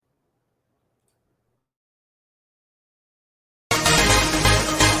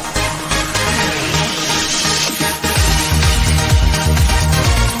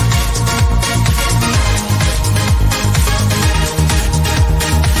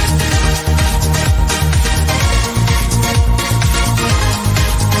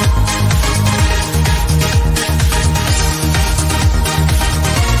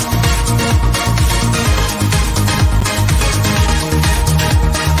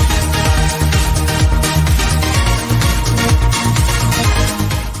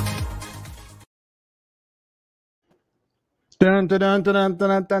Dun, dun, dun, dun, dun,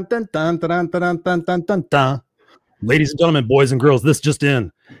 dun, dun, dun, dun, dun, dun, dun, dun, dun, dun. Ladies and gentlemen, boys and girls, this just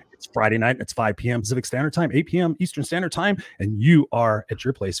in. It's Friday night. It's 5 p.m. Pacific Standard Time, 8 p.m. Eastern Standard Time, and you are at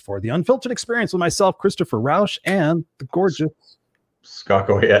your place for the Unfiltered Experience with myself, Christopher Rausch, and the gorgeous Scott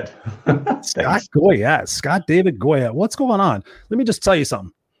Goyette. Scott David Goyette. What's going on? Let me just tell you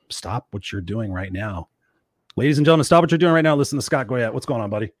something. Stop what you're doing right now. Ladies and gentlemen, stop what you're doing right now. Listen to Scott Goyette. What's going on,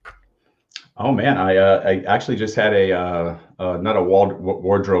 buddy? Oh man, I actually just had a not a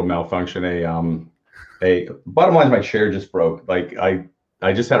wardrobe malfunction. A bottom line is my chair just broke. Like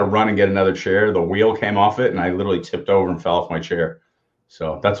I just had to run and get another chair. The wheel came off it, and I literally tipped over and fell off my chair.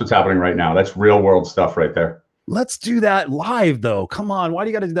 So that's what's happening right now. That's real world stuff right there. Let's do that live, though. Come on. Why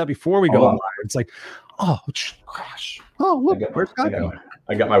do you got to do that before we go live? It's like, oh, gosh. Oh, look, where's Scott going?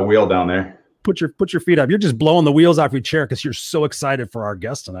 I got my wheel down there. Put your feet up. You're just blowing the wheels off your chair because you're so excited for our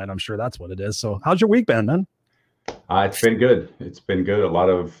guest tonight. I'm sure that's what it is. So how's your week been, man? It's been good. It's been good. A lot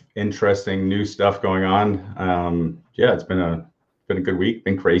of interesting new stuff going on. Yeah, it's been a good week.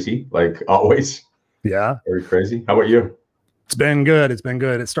 Been crazy, like always. Yeah. Very crazy. How about you? It's been good. It's been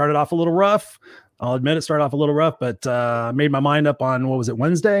good. It started off a little rough. I'll admit it started off a little rough, but I made my mind up on, what was it,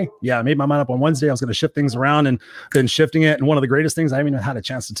 Wednesday? Yeah, I made my mind up on Wednesday. I was going to shift things around and been shifting it. And one of the greatest things, I haven't even had a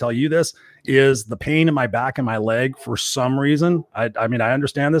chance to tell you this, is the pain in my back and my leg for some reason. I mean, I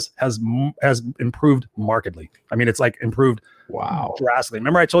understand this has improved markedly. I mean, it's like improved drastically.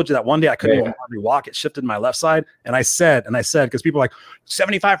 Remember I told you that one day I couldn't even hardly walk. It shifted my left side. And I said, because people are like,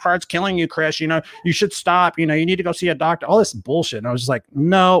 75 heart's killing you, Chris. You know, you should stop. You know, you need to go see a doctor. All this bullshit. And I was just like,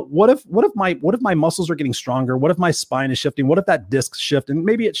 no, what if my muscles are getting stronger? What if my spine is shifting? What if that disc shift? And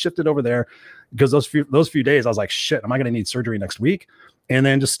maybe it shifted over there, because those few days I was like, shit, am I going to need surgery next week? And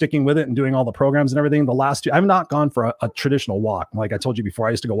then just sticking with it and doing all the programs and everything. The last two, I've not gone for a traditional walk. Like I told you before, I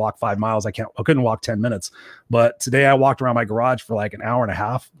used to go walk 5 miles. I couldn't walk 10 minutes, but today I walked around my garage for like an hour and a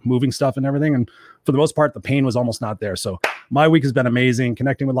half, moving stuff and everything. And for the most part, the pain was almost not there. So my week has been amazing,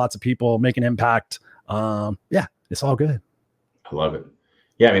 connecting with lots of people, making impact. Yeah, it's all good. I love it.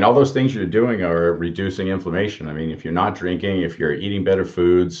 Yeah, I mean, all those things you're doing are reducing inflammation. I mean, if you're not drinking, if you're eating better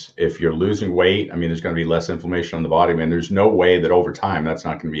foods, if you're losing weight, I mean, there's going to be less inflammation on the body. I mean, there's no way that over time that's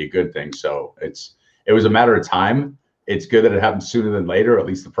not going to be a good thing. So it was a matter of time. It's good that it happened sooner than later. At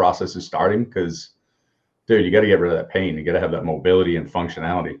least the process is starting, because, dude, you got to get rid of that pain. You got to have that mobility and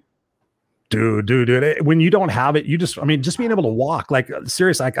functionality. Dude. When you don't have it, just being able to walk. Like,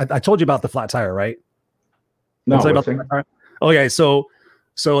 seriously, I told you about the flat tire, right? No. Okay,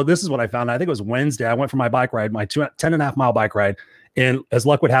 so this is what I found. I think it was Wednesday. I went for my bike ride, my 10.5 mile bike ride. And as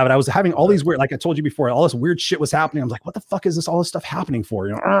luck would have it, I was having all these weird, like I told you before, all this weird shit was happening. I'm like, what the fuck is this? All this stuff happening for?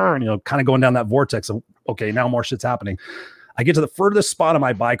 Kind of going down that vortex of, okay, now more shit's happening. I get to the furthest spot of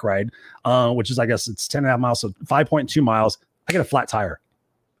my bike ride, which is, I guess it's 10.5 miles, so 5.2 miles. I get a flat tire.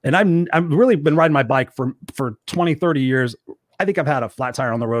 And I've really been riding my bike for 20, 30 years. I think I've had a flat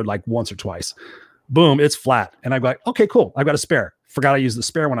tire on the road like once or twice. Boom, it's flat. And I'm like, okay, cool. I've got a spare. Forgot I used the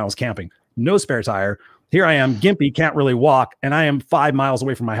spare when I was camping. No spare tire. Here I am, gimpy, can't really walk, and I am 5 miles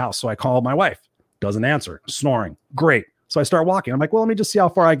away from my house. So I call my wife. Doesn't answer. Snoring. Great. So I start walking. I'm like, well, let me just see how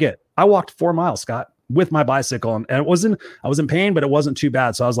far I get. I walked 4 miles, Scott, with my bicycle. And I was in pain, but it wasn't too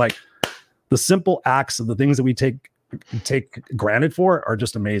bad. So I was like, the simple acts of the things that we take granted for are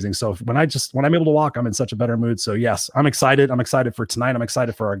just amazing. So when I'm able to walk, I'm in such a better mood. So yes, I'm excited. I'm excited for tonight. I'm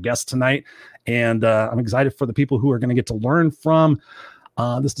excited for our guest tonight. And I'm excited for the people who are going to get to learn from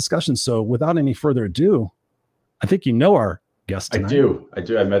this discussion. So without any further ado, I think you know our guest tonight. I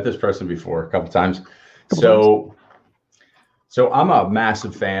do. I've met this person before a couple times. So I'm a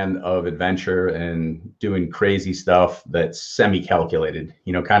massive fan of adventure and doing crazy stuff that's semi-calculated,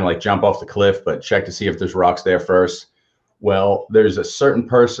 kind of like jump off the cliff, but check to see if there's rocks there first. Well, there's a certain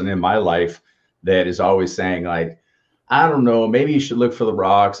person in my life that is always saying, like, I don't know, maybe you should look for the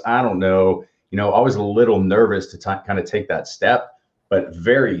rocks. I don't know. I was a little nervous to kind of take that step, but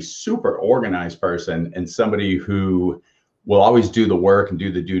very super organized person, and somebody who will always do the work and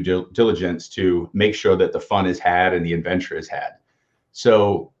do the due diligence to make sure that the fun is had and the adventure is had.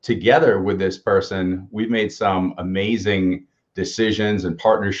 So together with this person, we've made some amazing decisions and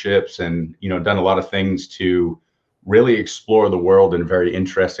partnerships, and done a lot of things to really explore the world in a very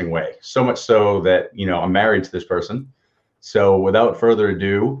interesting way. So much so that I'm married to this person. So without further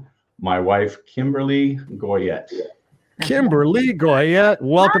ado, my wife, Kimberly Goyette. Kimberly Goyette,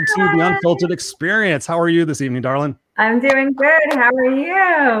 welcome to the Unfiltered Experience. How are you this evening, darling? I'm doing good. How are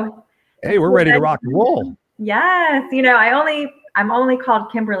you? Hey, we're ready to rock and roll. Yes. I only I'm only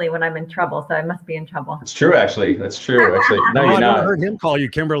called Kimberly when I'm in trouble, so I must be in trouble. It's true, actually. That's true, actually. No, you're I've not. never heard him call you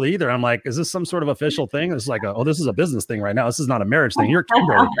Kimberly either. I'm like, is this some sort of official thing? It's like, this is a business thing right now. This is not a marriage thing. You're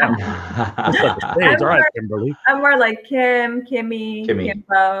Kimberly. All right, Kimberly. I'm more like Kim, Kimmy,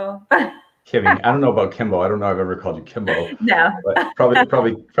 Kimbo. Kimmy. I don't know about Kimbo. I don't know if I've ever called you Kimbo. No. But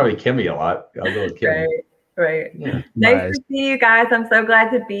probably Kimmy a lot. I'll go with Kimmy. Right. Yeah. Nice to see you guys. I'm so glad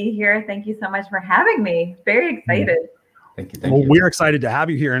to be here. Thank you so much for having me. Very excited. Thank you. Well, we're excited to have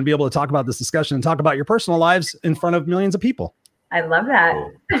you here and be able to talk about this discussion and talk about your personal lives in front of millions of people. I love that.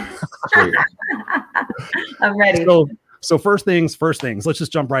 I'm ready. So first things, let's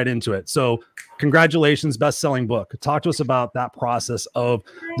just jump right into it. So congratulations, best-selling book. Talk to us about that process of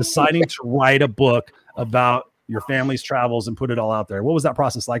deciding to write a book about your family's travels and put it all out there. What was that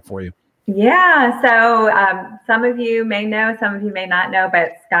process like for you? Yeah, so some of you may know, some of you may not know,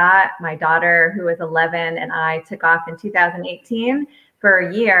 but Scott, my daughter, who was 11, and I took off in 2018 for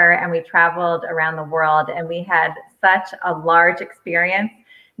a year, and we traveled around the world, and we had such a large experience.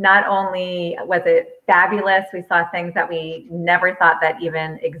 Not only was it fabulous, we saw things that we never thought that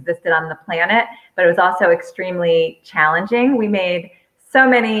even existed on the planet, but it was also extremely challenging. We made so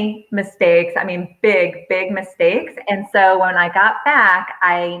many mistakes. I mean, big mistakes. And so when I got back,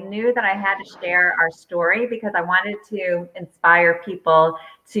 I knew that I had to share our story because I wanted to inspire people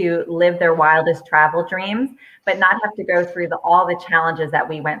to live their wildest travel dreams, but not have to go through all the challenges that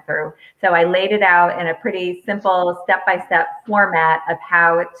we went through. So I laid it out in a pretty simple step-by-step format of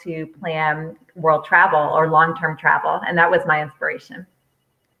how to plan world travel or long-term travel. And that was my inspiration.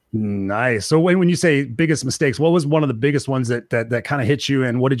 Nice. So when you say biggest mistakes, what was one of the biggest ones that kind of hit you,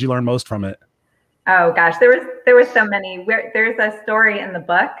 and what did you learn most from it? Oh gosh, there was so many. There's a story in the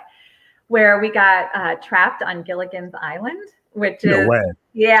book where we got trapped on Gilligan's Island, which is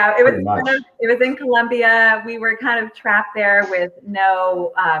yeah, it was in Colombia. We were kind of trapped there with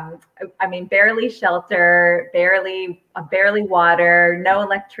no, barely shelter, barely water, no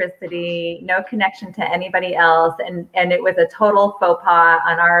electricity, no connection to anybody else, and it was a total faux pas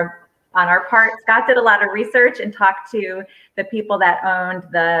on our part. Scott did a lot of research and talked to the people that owned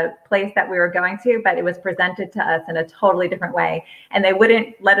the place that we were going to, but it was presented to us in a totally different way, and they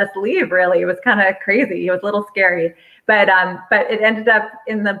wouldn't let us leave. Really, it was kind of crazy. It was a little scary. But it ended up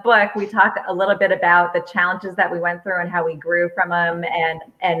in the book, we talked a little bit about the challenges that we went through and how we grew from them.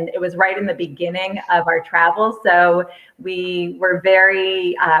 And it was right in the beginning of our travel. So we were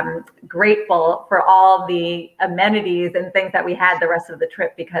very grateful for all the amenities and things that we had the rest of the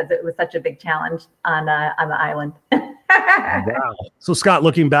trip because it was such a big challenge on the island. Wow. So Scott,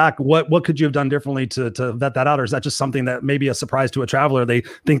 looking back, what could you have done differently to vet that out? Or is that just something that may be a surprise to a traveler? They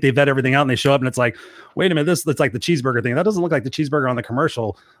think they vet everything out and they show up and it's like, wait a minute, it's like the cheeseburger thing. That doesn't look like the cheeseburger on the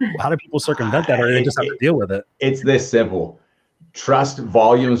commercial. How do people circumvent that? Or do they just have to deal with it? It's this simple. Trust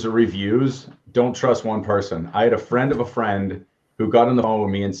volumes of reviews. Don't trust one person. I had a friend of a friend who got on the phone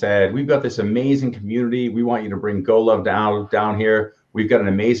with me and said, we've got this amazing community. We want you to bring Go Love down here. We've got an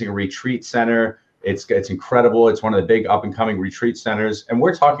amazing retreat center. It's incredible. It's one of the big up and coming retreat centers. And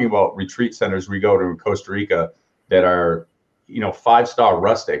we're talking about retreat centers we go to in Costa Rica that are, 5-star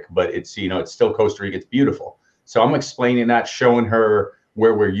rustic, but it's still Costa Rica. It's beautiful. So I'm explaining that, showing her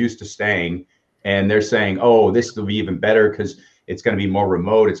where we're used to staying. And they're saying, oh, this will be even better because it's going to be more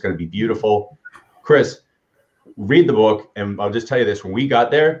remote. It's going to be beautiful. Chris, read the book. And I'll just tell you this. When we got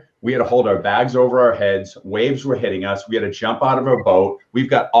there, we had to hold our bags over our heads. Waves were hitting us. We had to jump out of our boat. We've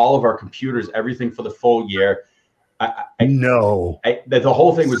got all of our computers, everything for the full year. The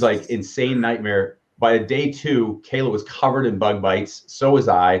whole thing was like insane nightmare. By day 2, Kayla was covered in bug bites. So was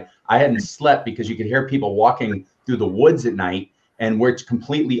I. I hadn't slept because you could hear people walking through the woods at night, and we're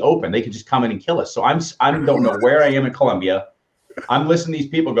completely open. They could just come in and kill us. So I don't know where I am in Colombia. I'm listening to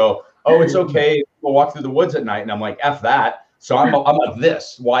these people go, oh, it's okay. We'll walk through the woods at night. And I'm like, F that. So I'm like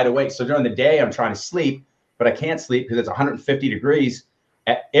this, wide awake. So during the day, I'm trying to sleep, but I can't sleep because it's 150 degrees.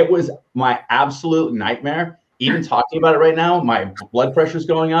 It was my absolute nightmare. Even talking about it right now, my blood pressure is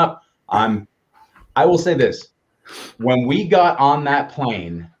going up. I will say this. When we got on that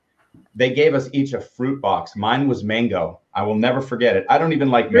plane, they gave us each a fruit box. Mine was mango. I will never forget it. I don't even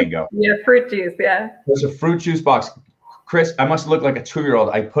like mango. Yeah, fruit juice, yeah. There's a fruit juice box. Chris, I must look like a 2-year-old.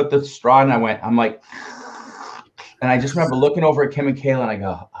 I put the straw and I'm like, and I just remember looking over at Kim and Kayla and I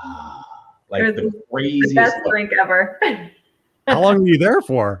go, like the craziest. The best drink ever. How long were you there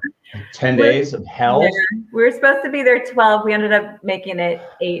for? 10 days of hell. Yeah. We were supposed to be there 12. We ended up making it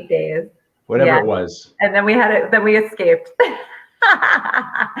 8 days. Whatever it was. And then we escaped.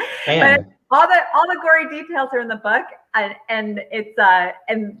 And but all the gory details are in the book, and it's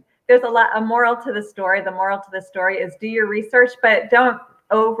and there's a moral to the story. The moral to the story is do your research, but don't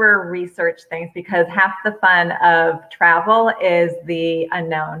over research things, because half the fun of travel is the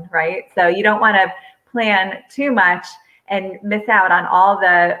unknown, right? So you don't want to plan too much and miss out on all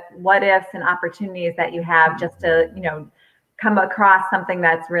the what ifs and opportunities that you have just to, come across something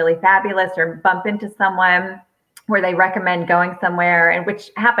that's really fabulous or bump into someone where they recommend going somewhere, and which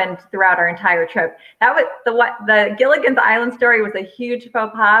happened throughout our entire trip. That was the Gilligan's Island story was a huge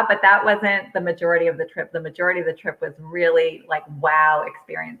faux pas, but that wasn't the majority of the trip. The majority of the trip was really like wow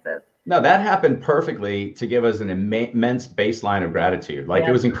experiences. No, that happened perfectly to give us an immense baseline of gratitude. Like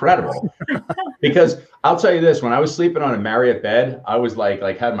It was incredible. Because I'll tell you this, when I was sleeping on a Marriott bed, I was like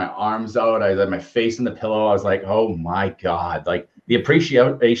had my arms out. I had my face in the pillow. I was like, oh my God, like the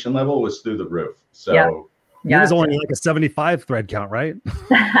appreciation level was through the roof. So it was only like a 75 thread count, right?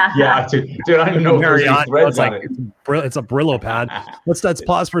 Yeah, dude, I don't even know if there's any threads on it. It's a Brillo pad. Let's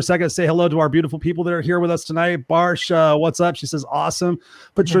pause for a second, say hello to our beautiful people that are here with us tonight. Barsh, what's up? She says, awesome.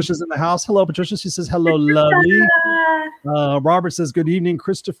 Patricia's in the house. Hello, Patricia. She says, hello, lovely. Robert says, good evening.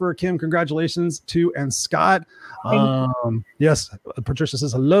 Christopher, Kim, congratulations to, and Scott. Yes, Patricia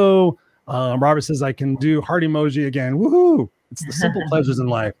says, hello. Robert says, I can do heart emoji again. Woohoo. It's the simple pleasures in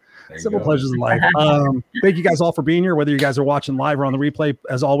life. Simple pleasures in life. Thank you guys all for being here, whether you guys are watching live or on the replay.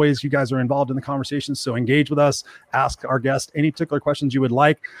 As always, you guys are involved in the conversation, so engage with us, ask our guest any particular questions you would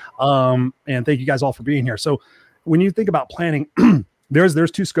like. And thank you guys all for being here. So when you think about planning,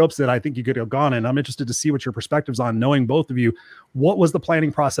 there's two scopes that I think you could have gone in. I'm interested to see what your perspectives on, knowing both of you. What was the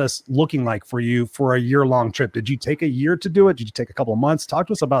planning process looking like for you for a year-long trip? Did you take a year to do it? Did you take a couple of months? Talk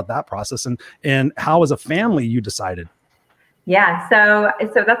to us about that process and how as a family you decided. Yeah, so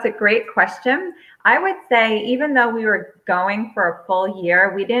that's a great question. I would say even though we were going for a full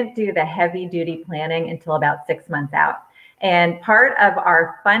year, we didn't do the heavy duty planning until about 6 months out. And part of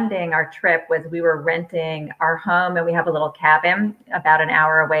our funding our trip was we were renting our home, and we have a little cabin about an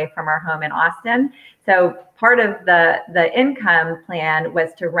hour away from our home in Austin. So part of the income plan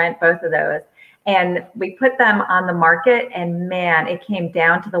was to rent both of those. And we put them on the market, and man, it came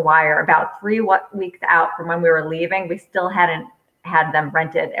down to the wire. About 3 weeks out from when we were leaving, we still hadn't had them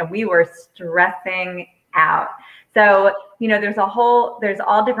rented, and we were stressing out. So, there's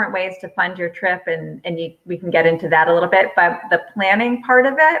all different ways to fund your trip, and we can get into that a little bit. But the planning part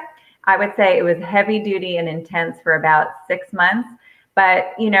of it, I would say it was heavy duty and intense for about 6 months.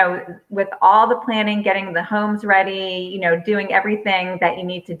 But, with all the planning, getting the homes ready, doing everything that you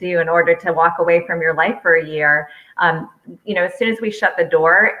need to do in order to walk away from your life for a year, as soon as we shut the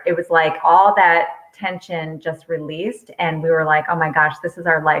door, it was like all that tension just released. And we were like, oh my gosh, this is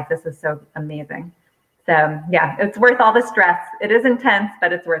our life. This is so amazing. So yeah, it's worth all the stress. It is intense,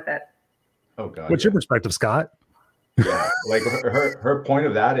 but it's worth it. Oh God. What's your perspective, Scott? Yeah, like her point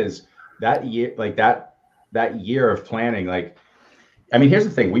of that is that year, like that year of planning, like, I mean, here's the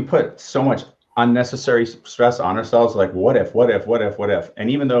thing. We put so much unnecessary stress on ourselves. Like, what if? And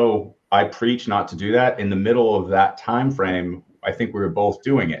even though I preach not to do that, in the middle of that time frame, I think we were both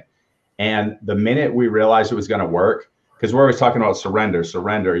doing it. And the minute we realized it was going to work, because we're always talking about surrender to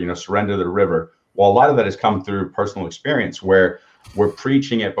the river. Well, a lot of that has come through personal experience where we're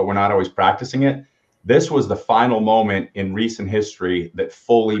preaching it, but we're not always practicing it. This was the final moment in recent history that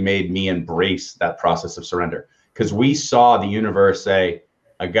fully made me embrace that process of surrender. Because we saw the universe say,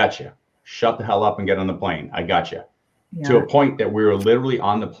 I got you. Shut the hell up and get on the plane. I got you. Yeah. To a point that we were literally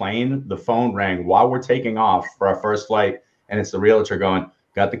on the plane. The phone rang while we're taking off for our first flight. And it's the realtor going,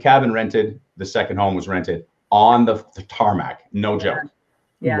 got the cabin rented. The second home was rented on the tarmac. No joke.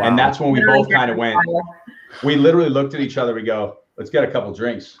 Yeah. And that's when we both kind of went, we literally looked at each other. We go, let's get a couple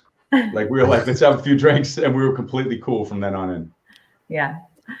drinks. Like we were like, let's have a few drinks. And we were completely cool from then on in. Yeah.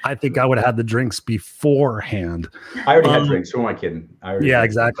 I think I would have had the drinks beforehand. I already had drinks. Who am I kidding? Yeah,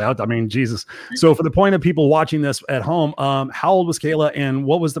 exactly. I mean, Jesus. So for the point of people watching this at home, how old was Kayla, and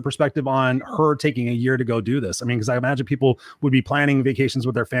what was the perspective on her taking a year to go do this? I mean, because I imagine people would be planning vacations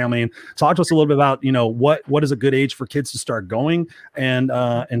with their family. And talk to us a little bit about, what is a good age for kids to start going, and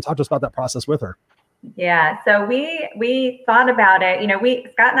talk to us about that process with her. Yeah, so we thought about it.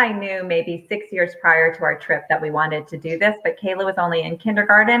 Scott and I knew maybe 6 years prior to our trip that we wanted to do this, but Kayla was only in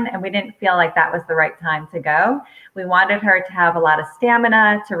kindergarten, and we didn't feel like that was the right time to go. We wanted her to have a lot of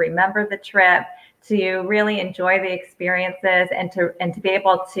stamina, to remember the trip, to really enjoy the experiences, and to be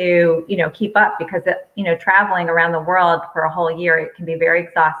able to keep up, because traveling around the world for a whole year, it can be very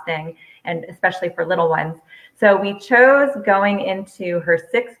exhausting, and especially for little ones. So we chose going into her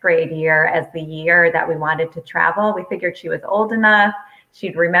 6th grade year as the year that we wanted to travel. We figured she was old enough,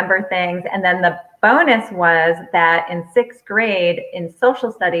 she'd remember things. And then bonus was that in 6th grade in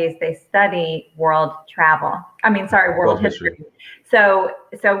social studies, they study world history. So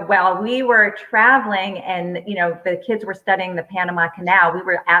while we were traveling and, the kids were studying the Panama Canal, we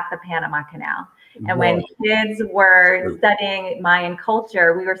were at the Panama Canal. And when kids were studying Mayan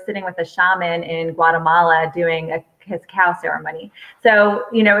culture, we were sitting with a shaman in Guatemala doing his cow ceremony. So,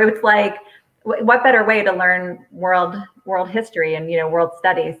 it was like, what better way to learn world history and, world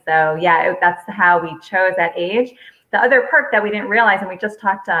studies. So yeah, that's how we chose that age. The other perk that we didn't realize, and we just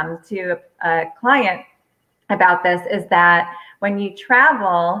talked to a client about this, is that when you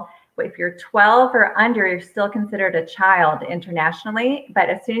travel, if you're 12 or under, you're still considered a child internationally.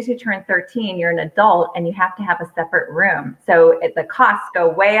 But as soon as you turn 13, you're an adult and you have to have a separate room. So the costs go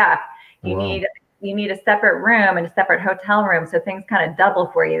way up. You need a separate room and a separate hotel room. So things kind of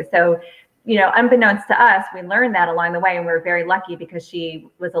double for you. So, unbeknownst to us, we learned that along the way. And we were very lucky because she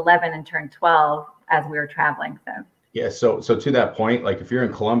was 11 and turned 12 as we were traveling. So. Yeah. So to that point, like if you're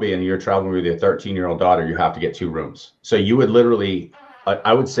in Colombia and you're traveling with your 13-year-old daughter, you have to get 2 rooms. So you would literally,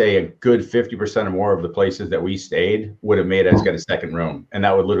 I would say a good 50% or more of the places that we stayed would have made us get a second room. And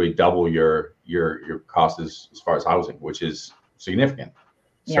that would literally double your cost as far as housing, which is significant.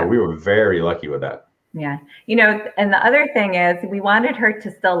 So we were very lucky with that. Yeah. And the other thing is we wanted her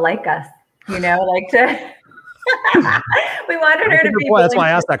to still like us, we wanted her to be. That's why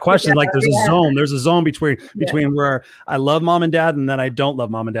I asked that question. Like there's a zone between where I love mom and dad and then I don't love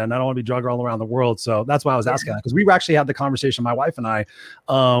mom and dad. And I don't want to be drugged all around the world. So that's why I was asking that, because we actually had the conversation, my wife and I,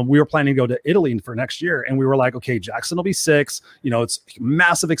 we were planning to go to Italy for next year. And we were like, okay, Jackson will be 6, it's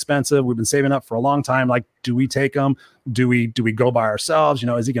massive expensive. We've been saving up for a long time. Like, do we take him? Do we go by ourselves?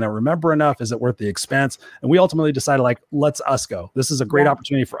 Is he going to remember enough? Is it worth the expense? And we ultimately decided, like, let's us go. This is a great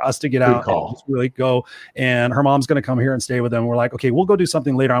opportunity for us to get out and just really go. And her mom's going to come here and stay with them. We're like, okay, we'll go do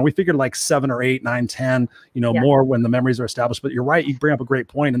something later on. We figured like 7 or 8, 9, 10, more when the memories are established. But you're right. You bring up a great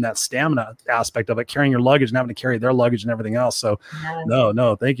point in that stamina aspect of it, carrying your luggage and having to carry their luggage and everything else. So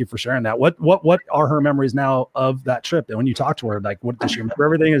no, thank you for sharing that. What are her memories now of that trip? And when you talk to her, like, what does she remember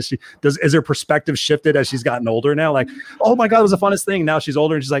everything? Is her perspective shifted as she's gotten older now? Like, oh my God, it was the funnest thing. Now she's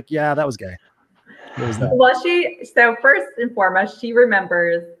older and she's like, yeah, that was gay. What was that? Well, so first and foremost, she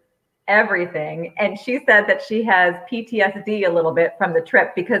remembers everything. And she said that she has PTSD a little bit from the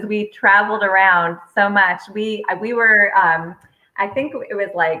trip because we traveled around so much. We were, I think it was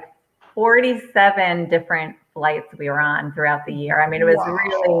like 47 different flights we were on throughout the year. I mean, it was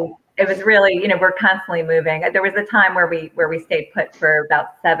really, we're constantly moving. There was a time where we stayed put for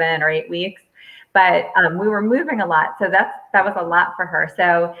about 7 or 8 weeks. But we were moving a lot, so that was a lot for her.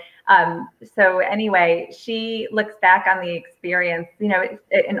 So anyway, she looks back on the experience,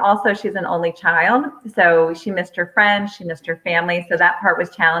 and also she's an only child, so she missed her friends, she missed her family, so that part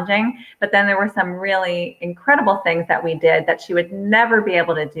was challenging. But then there were some really incredible things that we did that she would never be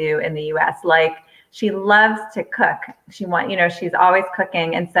able to do in the U.S. Like, she loves to cook. She's always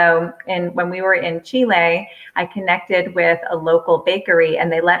cooking. And so when we were in Chile, I connected with a local bakery and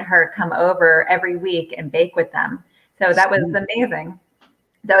they let her come over every week and bake with them. So that was amazing.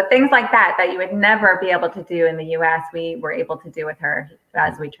 So things like that you would never be able to do in the US, we were able to do with her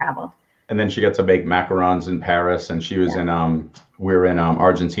as we traveled. And then she got to bake macarons in Paris, and she was we were in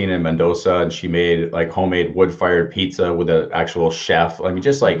Argentina in Mendoza, and she made like homemade wood-fired pizza with an actual chef. I mean,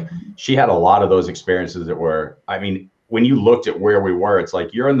 just like she had a lot of those experiences that were, I mean, when you looked at where we were, it's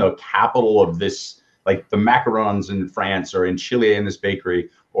like you're in the capital of this, like the macarons in France or in Chile in this bakery,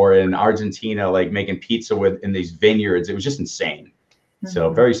 or in Argentina, like making pizza in these vineyards. It was just insane.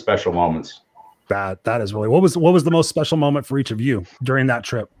 So very special moments. That is really, what was the most special moment for each of you during that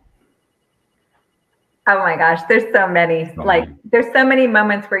trip? Oh my gosh, there's so many. There's so many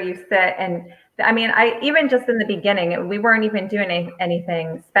moments where you sit and, I mean, even just in the beginning, we weren't even doing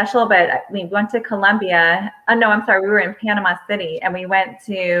anything special, but we went to Colombia. Oh no, I'm sorry. We were in Panama City and we went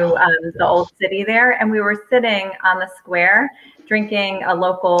to the old city there, and we were sitting on the square drinking a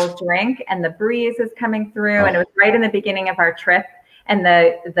local drink, and the breeze is coming through, and it was right in the beginning of our trip. And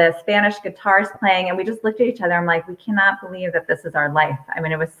the Spanish guitars playing, and we just looked at each other. I'm like, we cannot believe that this is our life. I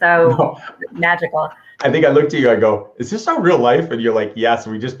mean, it was so magical. I think I looked at you, I go, is this our real life? And you're like, yes.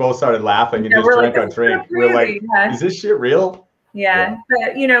 We just both started laughing and just drank our drink. We're like, is this shit real? Yeah.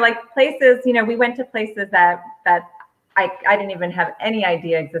 But, like places, we went to places that I didn't even have any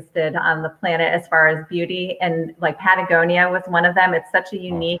idea existed on the planet as far as beauty. And like Patagonia was one of them. It's such a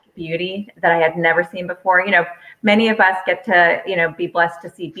unique beauty that I had never seen before. Many of us get to, be blessed to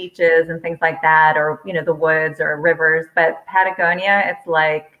see beaches and things like that, or, the woods or rivers. But Patagonia, it's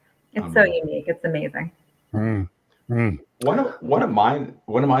so unique. It's amazing. One of mine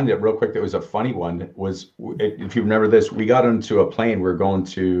that real quick, that was a funny one was, if you remember this, we got into a plane. We were going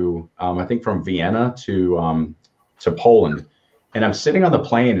to, I think from Vienna to Poland, and I'm sitting on the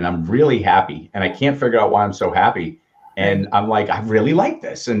plane and I'm really happy, and I can't figure out why I'm so happy. And I'm like, I really like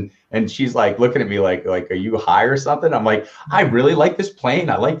this. And she's like looking at me like, are you high or something? I'm like, I really like this plane.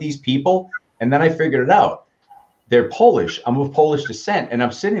 I like these people. And then I figured it out. They're Polish. I'm of Polish descent. And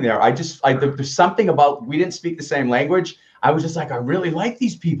I'm sitting there. There's something about, we didn't speak the same language. I was just like, I really like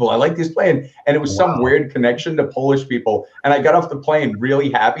these people. I like this plane. And it was some weird connection to Polish people. And I got off the plane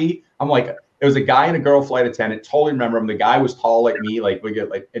really happy. I'm like, it was a guy and a girl flight attendant. Totally remember him. The guy was tall like me.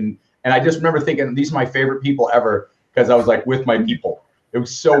 And I just remember thinking, these are my favorite people ever, because I was like with my people. It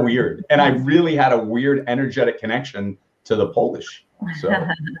was so weird. And I really had a weird energetic connection to the Polish. So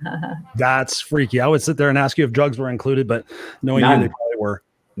that's freaky. I would sit there and ask you if drugs were included, but knowing you, they probably were.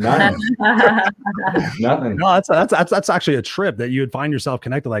 Nothing. No, that's actually a trip that you would find yourself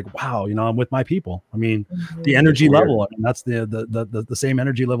connected. Like, wow, I'm with my people. I mean, the energy level. I mean, that's the same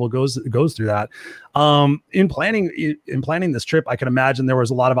energy level goes through that. In planning this trip, I can imagine there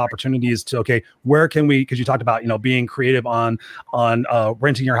was a lot of opportunities to, okay, where can we? Because you talked about being creative on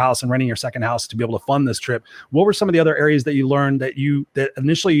renting your house and renting your second house to be able to fund this trip. What were some of the other areas that you learned that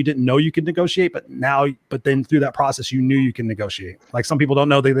initially you didn't know you could negotiate, but then through that process you knew you can negotiate? Like, some people don't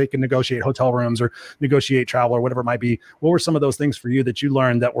know they can negotiate hotel rooms or negotiate travel or whatever it might be. What were some of those things for you that you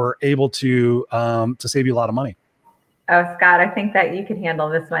learned that were able to save you a lot of money? Oh, Scott, I think that you could handle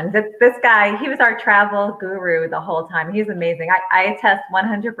this one. This guy, he was our travel guru the whole time. He's amazing. I attest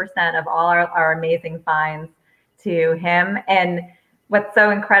 100% of all our amazing finds to him. And what's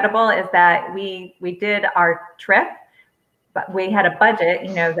so incredible is that we did our trip, but we had a budget,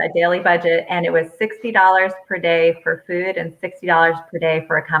 a daily budget, and it was $60 per day for food and $60 per day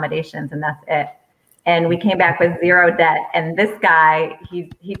for accommodations, and that's it. And we came back with zero debt. And this guy, he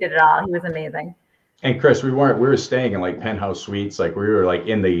did it all. He was amazing. And Chris, we were staying in like penthouse suites, like we were like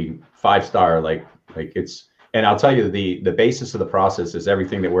in the 5-star, like it's. And I'll tell you, the basis of the process is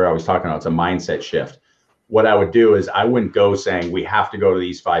everything that we're always talking about. It's a mindset shift. What I would do is I wouldn't go saying we have to go to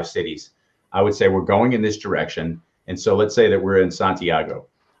these 5 cities. I would say we're going in this direction. And so let's say that we're in Santiago.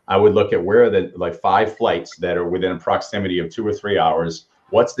 I would look at where are the 5 flights that are within a proximity of 2 or 3 hours.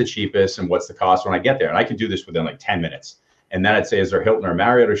 What's the cheapest and what's the cost when I get there? And I could do this within like 10 minutes. And then I'd say, is there Hilton or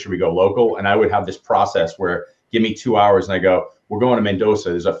Marriott, or should we go local? And I would have this process where give me 2 hours and I go, we're going to Mendoza.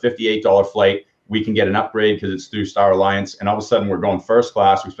 There's a $58 flight. We can get an upgrade because it's through Star Alliance. And all of a sudden we're going first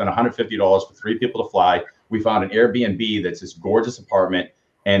class. We spent $150 for 3 people to fly. We found an Airbnb that's this gorgeous apartment.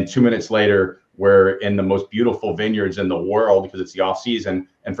 And 2 minutes later, we're in the most beautiful vineyards in the world because it's the off season.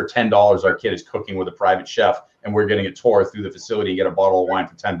 And for $10, our kid is cooking with a private chef, and we're getting a tour through the facility and get a bottle of wine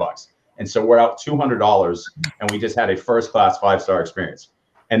for $10. And so we're out $200, and we just had a first class 5-star experience.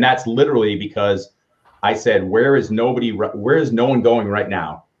 And that's literally because I said, where is no one going right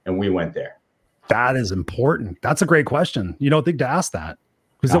now? And we went there. That is important. That's a great question. You don't think to ask that,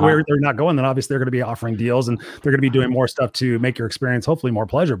 because where they're not going, then obviously they're going to be offering deals and they're going to be doing more stuff to make your experience hopefully more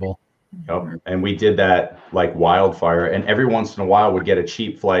pleasurable. Yep. And we did that like wildfire. And every once in a while we'd get a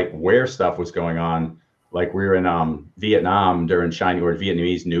cheap flight where stuff was going on. Like we were in Vietnam during Chinese or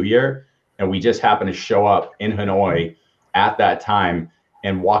Vietnamese New Year. And we just happened to show up in Hanoi at that time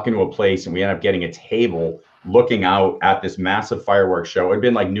and walk into a place, and we ended up getting a table looking out at this massive fireworks show. It'd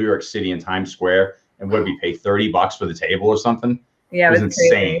been like New York City in Times Square. And what did we pay, $30 for the table or something? Yeah, it was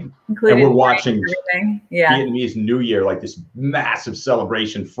insane. And we're watching Vietnamese New Year, like this massive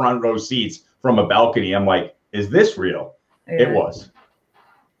celebration, front row seats from a balcony. I'm like, is this real? Yeah. It was.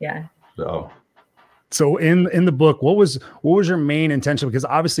 Yeah. So in the book, what was your main intention? Because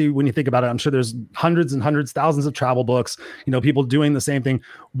obviously when you think about it, I'm sure there's hundreds and hundreds, thousands of travel books, people doing the same thing.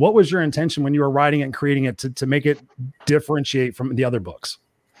 What was your intention when you were writing it and creating it to make it differentiate from the other books?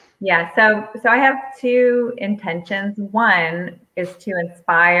 Yeah, so I have 2 intentions. One is to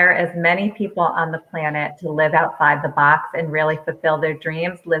inspire as many people on the planet to live outside the box and really fulfill their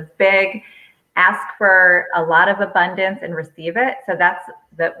dreams, live big, ask for a lot of abundance and receive it. So that's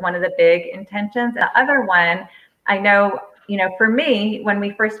one of the big intentions. The other one, I know, for me, when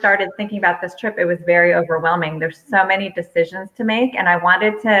we first started thinking about this trip, it was very overwhelming. There's so many decisions to make, and I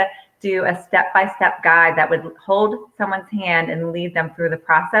wanted to do a step-by-step guide that would hold someone's hand and lead them through the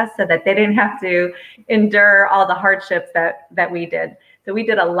process so that they didn't have to endure all the hardships that we did. So we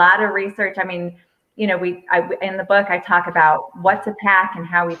did a lot of research. I mean, in the book, I talk about what to pack and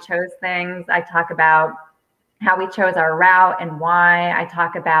how we chose things. I talk about how we chose our route and why. I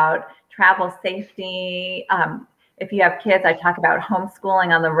talk about travel safety. if you have kids, I talk about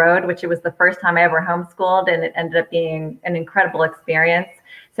homeschooling on the road, which it was the first time I ever homeschooled, and it ended up being an incredible experience.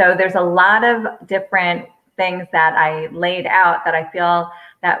 So there's a lot of different things that I laid out that I feel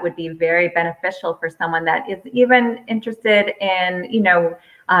that would be very beneficial for someone that is even interested in,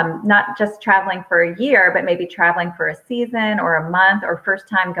 not just traveling for a year, but maybe traveling for a season or a month or first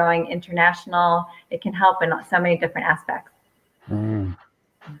time going international. It can help in so many different aspects.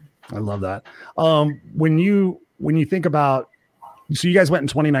 I love that. When you think about, so you guys went in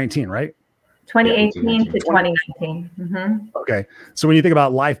 2019, right? 2018 to 2019. Mm-hmm. Okay. So when you think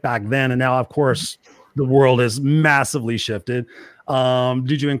about life back then, and now, of course, the world has massively shifted.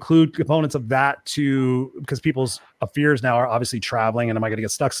 Did you include components of that too? Because people's fears now are obviously traveling, and am I going to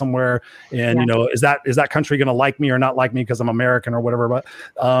get stuck somewhere? And is that country going to like me or not like me because I'm American or whatever? But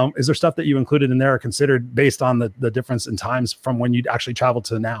is there stuff that you included in there or considered based on the difference in times from when you actually traveled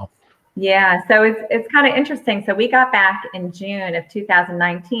to now? Yeah, so it's kind of interesting. So we got back in June of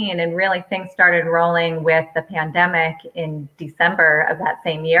 2019, and really things started rolling with the pandemic in December of that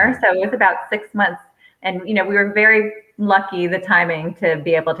same year. So it was about 6 months. And, we were very lucky, the timing, to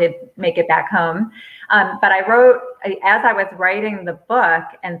be able to make it back home. But I wrote, as I was writing the book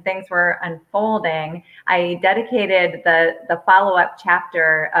and things were unfolding, I dedicated the follow-up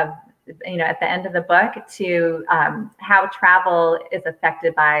chapter of, at the end of the book to how travel is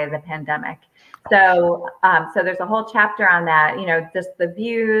affected by the pandemic. So there's a whole chapter on that, just the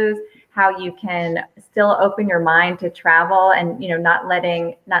views, how you can still open your mind to travel and, not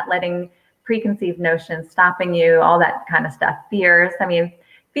letting preconceived notions stopping you, all that kind of stuff. Fears. I mean,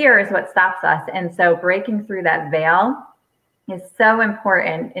 fear is what stops us. And so breaking through that veil is so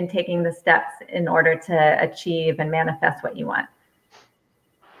important in taking the steps in order to achieve and manifest what you want.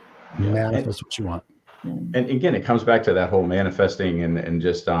 Manifest what you want. And again, it comes back to that whole manifesting and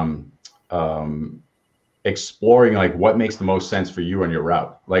just exploring like what makes the most sense for you on your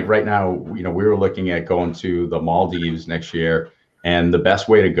route. Like right now, we were looking at going to the Maldives next year. And the best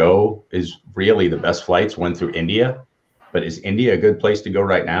way to go is really the best flights went through India. But is India a good place to go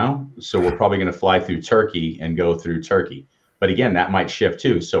right now? So we're probably going to fly through Turkey and go through Turkey. But again, that might shift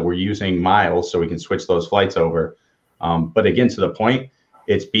too. So we're using miles so we can switch those flights over. But again, to the point,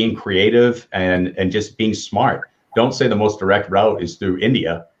 it's being creative and just being smart. Don't say the most direct route is through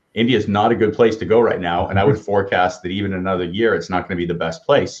India. India is not a good place to go right now. And I would forecast that even another year, it's not going to be the best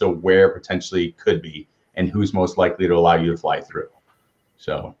place. So where potentially could be, and who's most likely to allow you to fly through.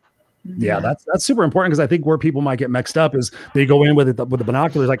 So, yeah, that's super important, because I think where people might get mixed up is they go in with the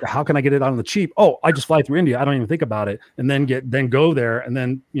binoculars, like, how can I get it on the cheap? Oh, I just fly through India. I don't even think about it. And then go there and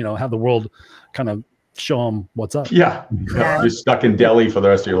then, have the world kind of show them what's up. Yeah. You're stuck in Delhi for the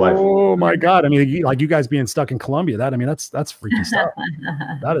rest of your life. Oh my God. I mean, like you guys being stuck in Colombia, that's freaky stuff.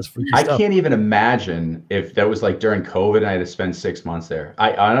 That is freaky stuff. I can't even imagine if that was like during COVID and I had to spend 6 months there.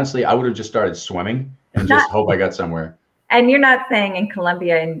 I would have just started swimming and just hope I got somewhere. And you're not saying in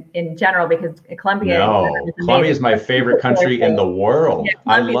Colombia in general, because Colombia. No, Colombia is my favorite country in the world. Yeah,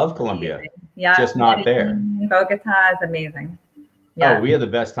 I love Colombia. Yeah, just not there. Bogota is amazing. Yeah. Oh, we had the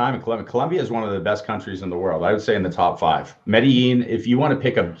best time in Colombia. Colombia is one of the best countries in the world. I would say in the top 5. Medellin, if you want to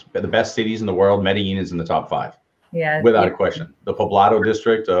pick up the best cities in the world, Medellin is in the top 5. Yeah, without a question. The Poblado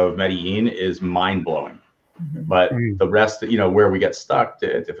district of Medellin is mind blowing. Mm-hmm. But the rest, where we get stuck,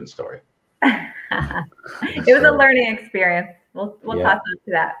 a different story. It was a learning experience. We'll toss up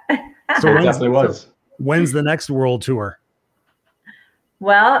to that. So it definitely was. When's the next world tour?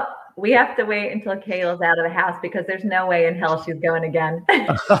 Well, we have to wait until Kayla's out of the house, because there's no way in hell she's going again.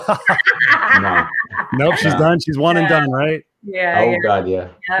 Nope, she's done. She's one and done, right? Yeah. Oh God, yeah.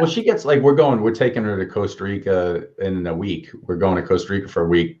 Well, she gets we're taking her to Costa Rica in a week. We're going to Costa Rica for a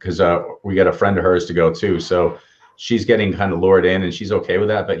week because we got a friend of hers to go too. So she's getting kind of lured in, and she's okay with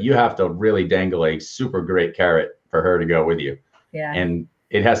that. But you have to really dangle a super great carrot for her to go with you. Yeah. And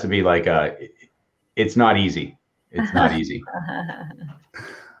it has to be like it's not easy. It's not easy.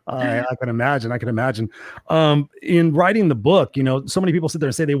 I can imagine. In writing the book, so many people sit there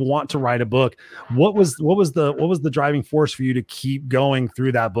and say they want to write a book. What was the driving force for you to keep going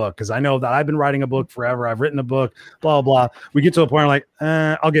through that book? Because I know that I've been writing a book forever. I've written a book, blah, blah, blah. We get to a point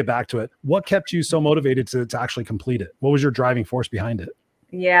where I'll get back to it. What kept you so motivated to actually complete it? What was your driving force behind it?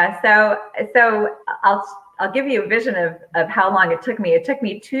 Yeah. So I'll give you a vision of how long it took me. It took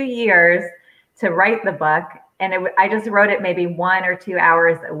me 2 years to write the book. And I just wrote it maybe 1 or 2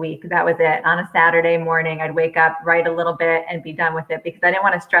 hours a week. That was it. On a Saturday morning, I'd wake up, write a little bit, and be done with it, because I didn't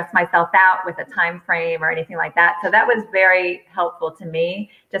want to stress myself out with a time frame or anything like that. So that was very helpful to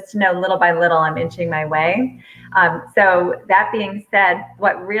me, just to know little by little I'm inching my way. So that being said,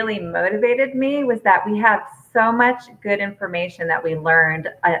 what really motivated me was that we have so much good information that we learned,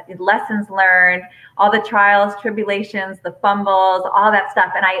 lessons learned, all the trials, tribulations, the fumbles, all that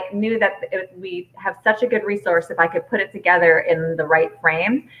stuff. And I knew that we have such a good resource if I could put it together in the right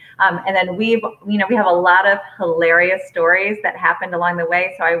frame. And then we have a lot of hilarious stories that happened along the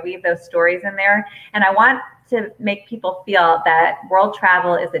way. So I weave those stories in there. And I want to make people feel that world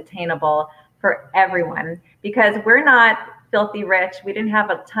travel is attainable for everyone, because we're not filthy rich. We didn't have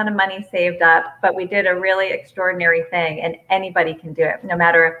a ton of money saved up, but we did a really extraordinary thing, and anybody can do it, no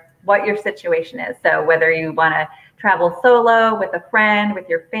matter what your situation is. So whether you want to travel solo, with a friend, with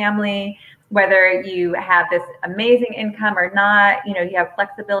your family, whether you have this amazing income or not, you have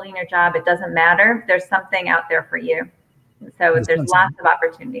flexibility in your job, it doesn't matter. There's something out there for you. So there's lots of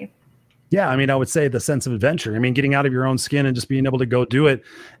opportunity. Yeah, I mean, I would say the sense of adventure. I mean, getting out of your own skin and just being able to go do it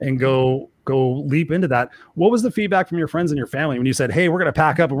and go leap into that. What was the feedback from your friends and your family when you said, hey, we're going to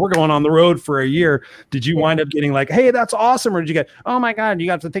pack up and we're going on the road for a year? Did you wind up getting like, hey, that's awesome? Or did you get, oh my God,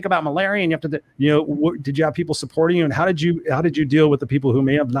 you have to think about malaria and you have to, did you have people supporting you? And how did you deal with the people who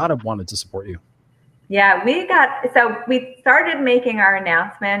may have not have wanted to support you? Yeah, we started making our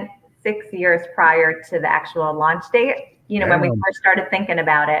announcement 6 years prior to the actual launch date. When we first started thinking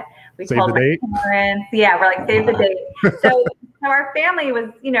about it, we told my parents, we're like, save the date. So our family was,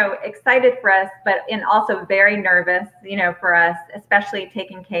 excited for us, and also very nervous, for us, especially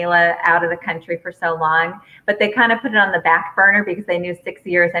taking Kayla out of the country for so long. But they kind of put it on the back burner because they knew 6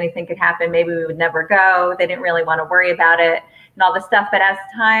 years, anything could happen. Maybe we would never go. They didn't really want to worry about it and all this stuff. But as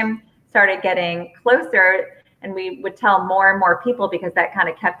time started getting closer, and we would tell more and more people, because that kind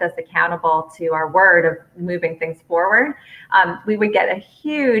of kept us accountable to our word of moving things forward. We would get a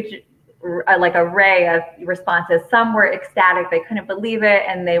huge array of responses. Some were ecstatic, they couldn't believe it,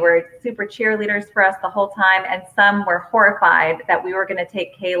 and they were super cheerleaders for us the whole time. And some were horrified that we were going to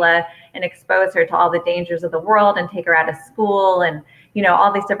take Kayla and expose her to all the dangers of the world and take her out of school and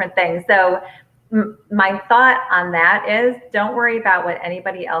all these different things. So my thought on that is, don't worry about what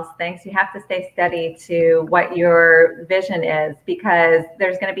anybody else thinks. You have to stay steady to what your vision is, because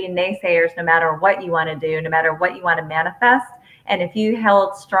there's going to be naysayers no matter what you want to do, no matter what you want to manifest. And if you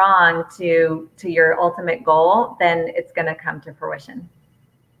held strong to your ultimate goal, then it's going to come to fruition.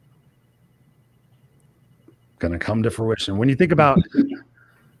 Going to come to fruition. When you think about,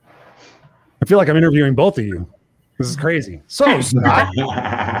 I feel like I'm interviewing both of you. This is crazy. So,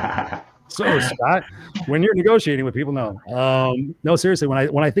 Scott. Scott, when you're negotiating with people, no, seriously,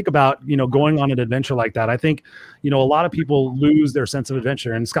 when I think about, going on an adventure like that, I think, a lot of people lose their sense of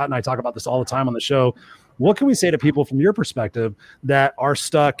adventure. And Scott and I talk about this all the time on the show. What can we say to people from your perspective that are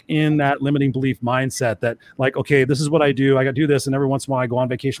stuck in that limiting belief mindset that, like, okay, this is what I do. I got to do this. And every once in a while I go on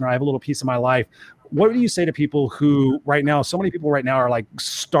vacation, or I have a little piece of my life. What do you say to people who right now, so many people right now are like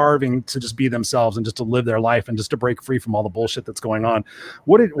starving to just be themselves and just to live their life and just to break free from all the bullshit that's going on?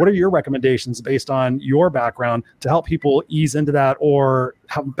 What are your recommendations based on your background to help people ease into that or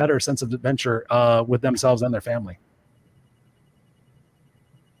have a better sense of adventure with themselves and their family?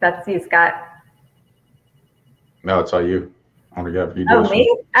 That's you, Scott. No, it's all you. I'm gonna get you. Oh, me?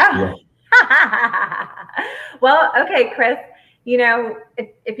 Oh. Yeah. Well, okay, Chris.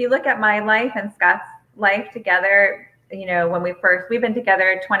 If you look at my life and Scott's life together, when we've been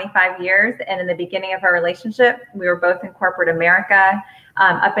together 25 years, and in the beginning of our relationship, we were both in corporate America.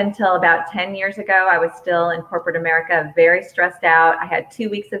 Up until about 10 years ago, I was still in corporate America, very stressed out. I had 2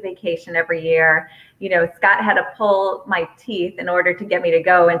 weeks of vacation every year. Scott had to pull my teeth in order to get me to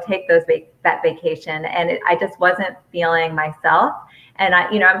go and take that vacation. And I just wasn't feeling myself. And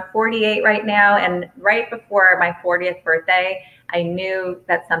I'm 48 right now. And right before my 40th birthday, I knew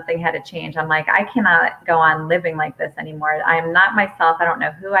that something had to change. I'm like, I cannot go on living like this anymore. I am not myself. I don't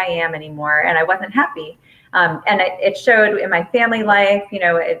know who I am anymore. And I wasn't happy. And it showed in my family life.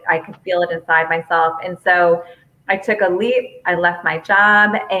 I could feel it inside myself. And so I took a leap. I left my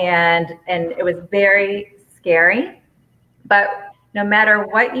job, and it was very scary. But no matter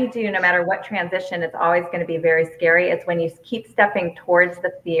what you do, no matter what transition, it's always going to be very scary. It's when you keep stepping towards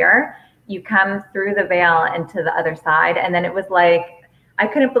the fear, you come through the veil and to the other side. And then it was like, I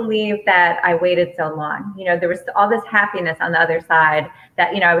couldn't believe that I waited so long. There was all this happiness on the other side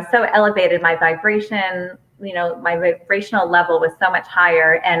that, I was so elevated, my vibration, my vibrational level was so much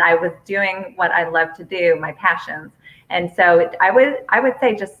higher, and I was doing what I love to do, my passions. And so I would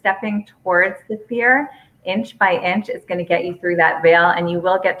say just stepping towards the fear inch by inch is going to get you through that veil, and you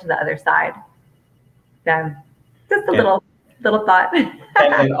will get to the other side. So just a little thought.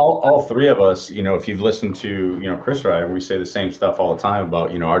 and all three of us, if you've listened to, Chris or I, we say the same stuff all the time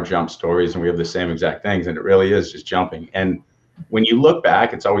about, our jump stories, and we have the same exact things, and it really is just jumping. And when you look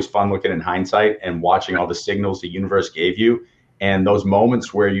back, it's always fun looking in hindsight and watching all the signals the universe gave you. And those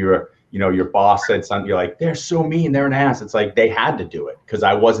moments where your boss said something, you're like, they're so mean, they're an ass. It's like, they had to do it because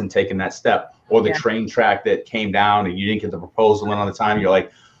I wasn't taking that step. Or the train track that came down and you didn't get the proposal in on the time. You're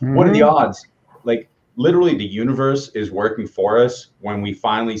like, what are the odds? Like, literally the universe is working for us when we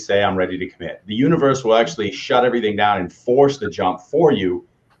finally say, I'm ready to commit. The universe will actually shut everything down and force the jump for you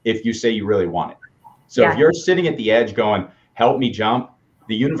if you say you really want it. So if you're sitting at the edge going, help me jump,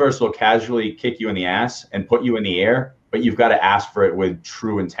 the universe will casually kick you in the ass and put you in the air, but you've got to ask for it with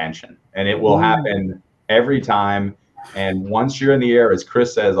true intention. And it will happen every time. And once you're in the air, as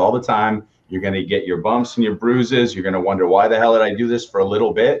Chris says all the time, you're going to get your bumps and your bruises. You're going to wonder, why the hell did I do this for a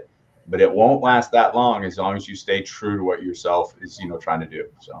little bit? But it won't last that long as long as you stay true to what yourself is, trying to do.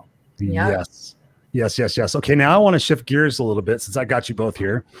 So, yes. Okay, now I want to shift gears a little bit since I got you both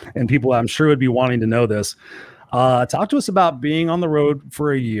here, and people I'm sure would be wanting to know this. Talk to us about being on the road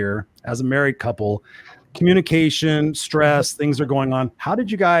for a year as a married couple. Communication, stress, things are going on. How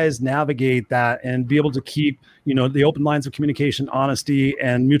did you guys navigate that and be able to keep, the open lines of communication, honesty,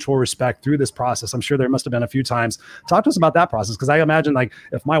 and mutual respect through this process? I'm sure there must have been a few times. Talk to us about that process, because I imagine, like,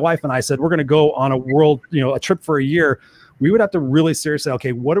 if my wife and I said we're going to go on a trip for a year, we would have to really seriously,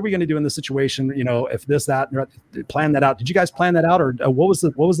 okay, what are we going to do in this situation? If this, that, plan that out. Did you guys plan that out, or what was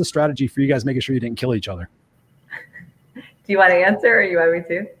the strategy for you guys making sure you didn't kill each other? Do you want to answer, or you want me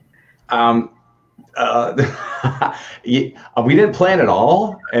to? We didn't plan it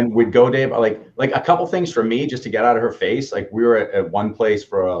all, and we'd go day like a couple things for me just to get out of her face. Like, we were at one place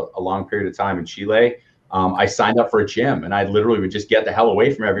for a long period of time in Chile. I signed up for a gym, and I literally would just get the hell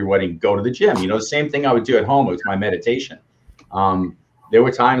away from everybody and go to the gym. The same thing I would do at home with my meditation. There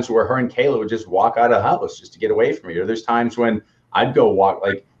were times where her and Kayla would just walk out of the house just to get away from me. Or there's times when I'd go walk.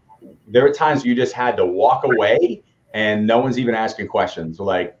 Like, there were times you just had to walk away and no one's even asking questions,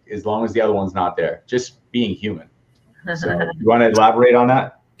 like, as long as the other one's not there, just being human. So you want to elaborate on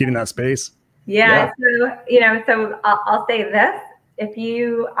that? Giving that space. Yeah. So I'll say this: if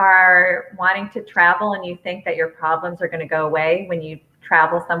you are wanting to travel and you think that your problems are going to go away when you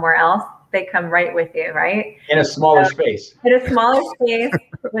travel somewhere else, they come right with you, right? In a smaller space. In a smaller space,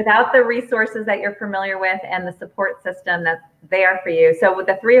 without the resources that you're familiar with and the support system that's there for you. So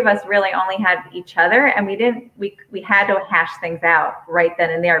the three of us really only had each other, and we had to hash things out right then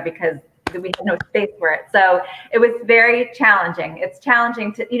and there because we had no space for it. So it was very challenging. It's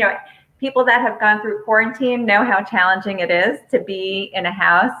challenging to, people that have gone through quarantine know how challenging it is to be in a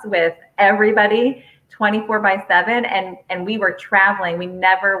house with everybody 24/7, and we were traveling. We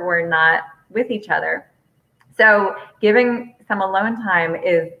never were not with each other. So giving some alone time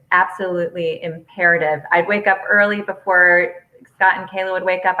is absolutely imperative. I'd wake up early before Scott and Kayla would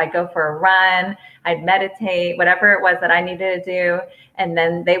wake up. I'd go for a run. I'd meditate, whatever it was that I needed to do. And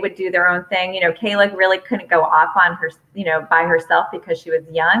then they would do their own thing. Kayla really couldn't go off on her, by herself because she was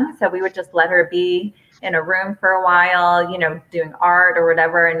young. So we would just let her be in a room for a while, doing art or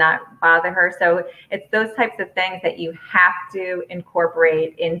whatever, and not bother her. So it's those types of things that you have to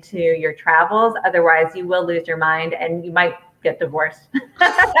incorporate into your travels. Otherwise you will lose your mind and you might get divorced.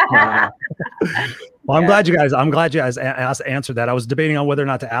 Well, I'm glad you guys answered that. I was debating on whether or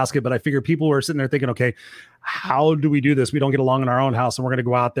not to ask it, but I figured people were sitting there thinking, okay, how do we do this? We don't get along in our own house and we're going to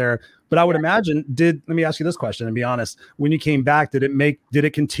go out there. But I would imagine, let me ask you this question and be honest. When you came back, did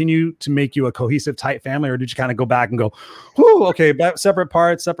it continue to make you a cohesive, tight family, or did you kind of go back and go, whoo, okay, separate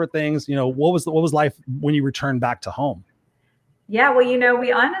parts, separate things? What was life when you returned back to home? Yeah, well,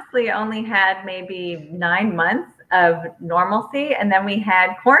 we honestly only had maybe 9 months of normalcy, and then we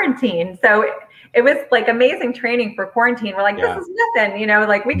had quarantine. So it was like amazing training for quarantine. We're like, this is nothing,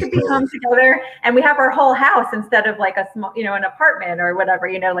 like we could be home together and we have our whole house instead of like a small, an apartment or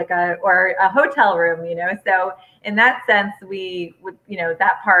whatever, like a hotel room, So in that sense, we would,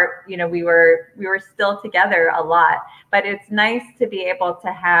 that part, we were still together a lot. But it's nice to be able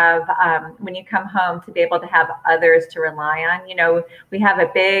to have, when you come home, to be able to have others to rely on. We have a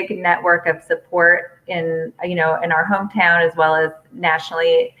big network of support in our hometown as well as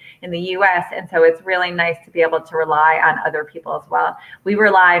nationally in the US. And so it's really nice to be able to rely on other people as well. We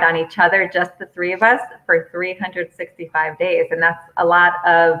relied on each other, just the three of us, for 365 days. And that's a lot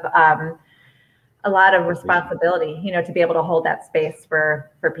of responsibility, to be able to hold that space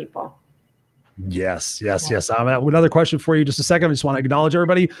for people. Yes. Another question for you. Just a second. I just want to acknowledge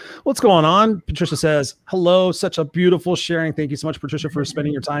everybody. What's going on? Patricia says, hello. Such a beautiful sharing. Thank you so much, Patricia, for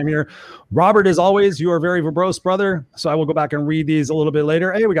spending your time here. Robert, as always, you are very verbose, brother. So I will go back and read these a little bit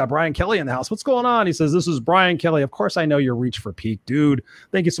later. Hey, we got Brian Kelly in the house. What's going on? He says, this is Brian Kelly. Of course, I know your reach for peak, dude.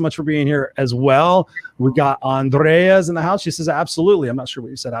 Thank you so much for being here as well. We got Andrea's in the house. She says, absolutely. I'm not sure what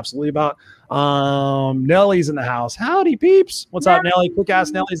you said absolutely about. Nellie's in the house. Howdy, peeps. What's up, Nellie? Quick ass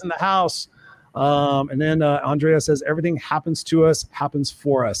Nellie's in the house. And then Andrea says, everything happens to us, happens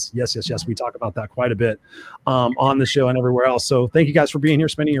for us. Yes. We talk about that quite a bit on the show and everywhere else. So thank you guys for being here,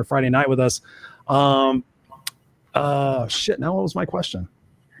 spending your Friday night with us. Now what was my question?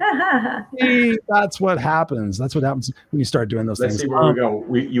 See, that's what happens. That's what happens when you start doing those things. Let's see where we go.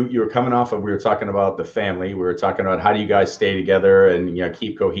 You were coming off of, we were talking about the family. We were talking about how do you guys stay together and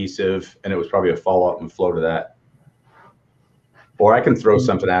keep cohesive. And it was probably a follow-up and flow to that. Or I can throw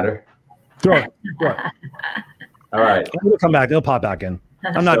something at her. Throw it. All right. It'll come back. It'll pop back in.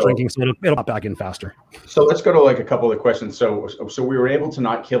 I'm not drinking, so it'll pop back in faster. So let's go to like a couple of questions. So we were able to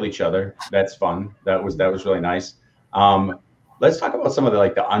not kill each other. That's fun. That was really nice. Let's talk about some of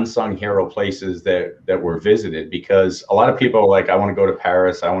the unsung hero places that were visited, because a lot of people are like, I want to go to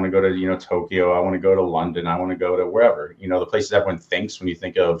Paris. I want to go to Tokyo. I want to go to London. I want to go to wherever. The places everyone thinks when you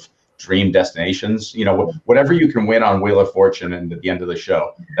think of dream destinations, whatever you can win on Wheel of Fortune and at the end of the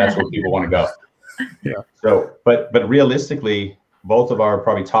show, that's where people want to go. Yeah. So, but realistically, both of our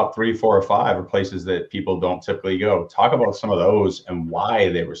probably top 3, 4, or 5 are places that people don't typically go. Talk about some of those and why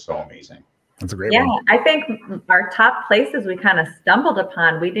they were so amazing. That's a great one. Yeah, I think our top places we kind of stumbled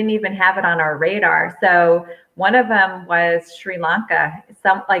upon. We didn't even have it on our radar. So one of them was Sri Lanka.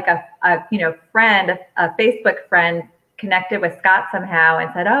 A friend, a Facebook friend, connected with Scott somehow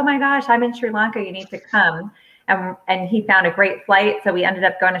and said, oh my gosh, I'm in Sri Lanka, you need to come. And he found a great flight. So we ended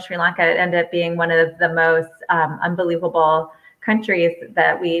up going to Sri Lanka. It ended up being one of the most unbelievable countries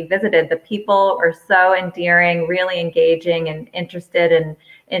that we visited. The people were so endearing, really engaging and interested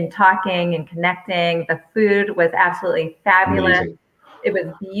in talking and connecting. The food was absolutely fabulous. Amazing. It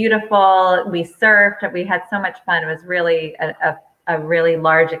was beautiful. We surfed. We had so much fun. It was really a really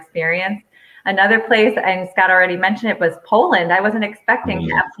large experience. Another place, and Scott already mentioned it, was Poland. I wasn't expecting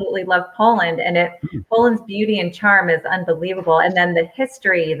to absolutely love Poland, and Poland's beauty and charm is unbelievable. And then the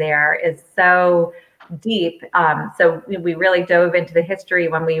history there is so deep. So we really dove into the history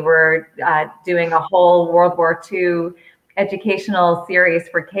when we were doing a whole World War II educational series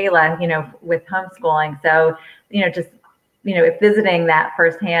for Kayla, with homeschooling. So, visiting that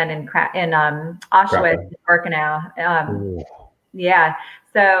firsthand in Auschwitz, Birkenau. Yeah.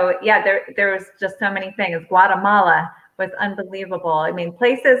 So there was just so many things. Guatemala was unbelievable. I mean,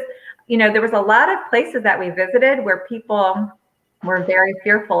 places, there was a lot of places that we visited where people were very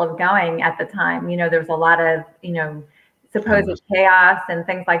fearful of going at the time. There was a lot of, supposed chaos and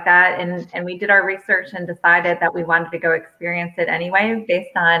things like that. And we did our research and decided that we wanted to go experience it anyway,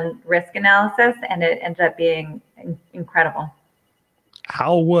 based on risk analysis. And it ended up being incredible.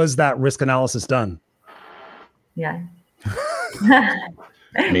 How was that risk analysis done? Yeah.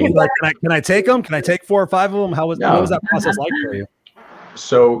 Can I take them? Can I take 4 or 5 of them? What was that process like for you?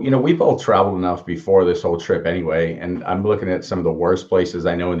 So, we both traveled enough before this whole trip anyway, and I'm looking at some of the worst places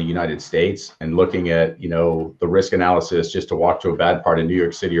I know in the United States and looking at, the risk analysis just to walk to a bad part of New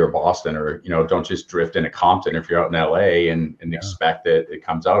York City or Boston, or, don't just drift into Compton if you're out in LA and expect that it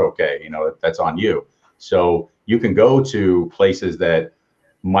comes out okay. That's on you. So you can go to places that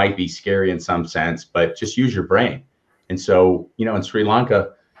might be scary in some sense, but just use your brain. And so, in Sri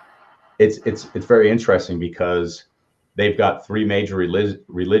Lanka, it's very interesting because they've got 3 major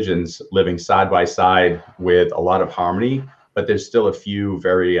religions living side by side with a lot of harmony, but there's still a few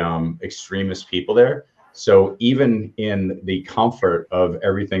very extremist people there. So even in the comfort of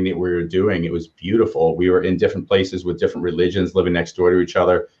everything that we were doing, it was beautiful. We were in different places with different religions living next door to each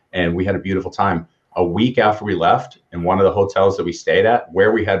other, and we had a beautiful time. A week after we left, in one of the hotels that we stayed at,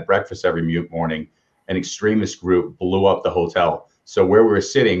 where we had breakfast every morning, an extremist group blew up the hotel. So where we were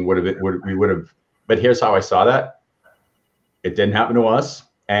sitting would have, but here's how I saw that. It didn't happen to us.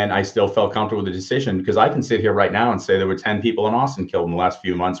 And I still felt comfortable with the decision, because I can sit here right now and say there were 10 people in Austin killed in the last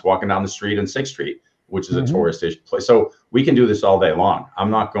few months walking down the street on 6th Street, which is a tourist-ish place. So we can do this all day long.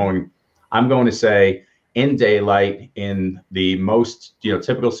 I'm going to say, in daylight, in the most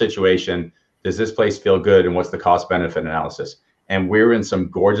typical situation, does this place feel good, and what's the cost benefit analysis? And we're in some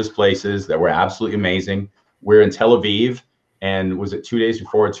gorgeous places that were absolutely amazing. We're in Tel Aviv, and was it 2 days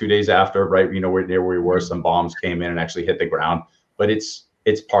before or 2 days after, right? We're near where we were, some bombs came in and actually hit the ground. But it's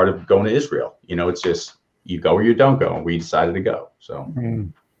part of going to Israel. It's just, you go or you don't go, and we decided to go. So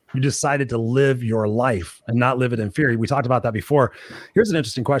You decided to live your life and not live it in fear. We talked about that before. Here's an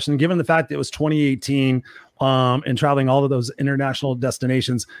interesting question. Given the fact that it was 2018 and traveling all of those international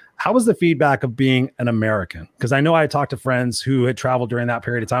destinations, how was the feedback of being an American? Because I know I talked to friends who had traveled during that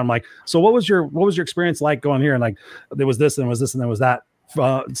period of time. Like, so what was your experience like going here? And like, there was this and was this and there was that.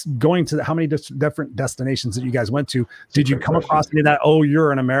 Going to how many different destinations that you guys went to? Did you come across any of that? Oh,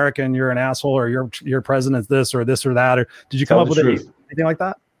 you're an American, you're an asshole, or your president's this or that, or did you come up with anything like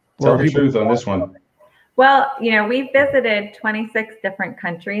that? Tell the truth on this one. Well, we visited 26 different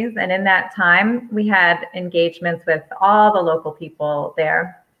countries, and in that time, we had engagements with all the local people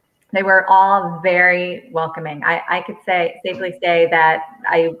there. They were all very welcoming. I could safely say that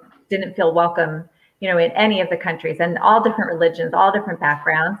I didn't feel welcome, in any of the countries, and all different religions, all different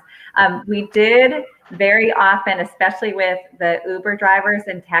backgrounds. We did very often, especially with the Uber drivers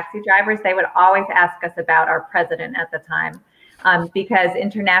and taxi drivers, they would always ask us about our president at the time. Because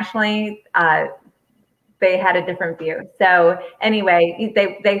internationally, they had a different view. So anyway,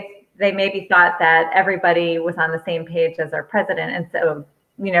 they maybe thought that everybody was on the same page as our president. And so,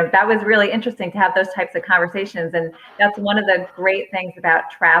 that was really interesting to have those types of conversations. And that's one of the great things about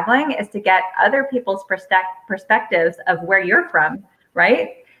traveling, is to get other people's perspectives of where you're from, right?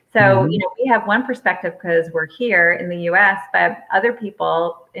 So, we have one perspective because we're here in the US, but other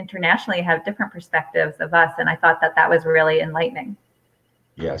people internationally have different perspectives of us. And I thought that was really enlightening.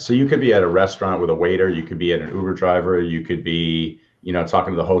 Yeah. So you could be at a restaurant with a waiter, you could be at an Uber driver, you could be,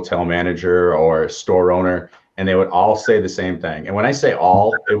 talking to the hotel manager or store owner, and they would all say the same thing. And when I say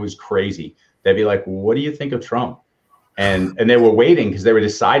all, it was crazy. They'd be like, what do you think of Trump? And they were waiting because they were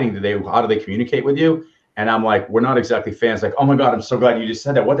deciding how do they communicate with you? And I'm like, we're not exactly fans. Like, oh my God, I'm so glad you just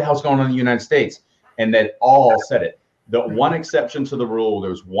said that. What the hell's going on in the United States? And they all said it. The one exception to the rule, there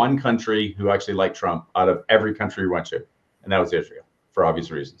was one country who actually liked Trump out of every country we went to. And that was Israel, for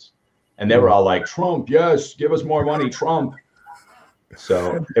obvious reasons. And they were all like, Trump, yes, give us more money, Trump.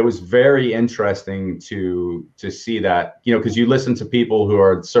 So it was very interesting to see that, because you listen to people who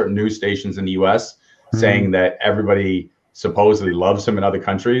are at certain news stations in the US saying that everybody supposedly loves him in other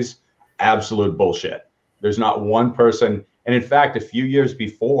countries. Absolute bullshit. There's not one person. And in fact, a few years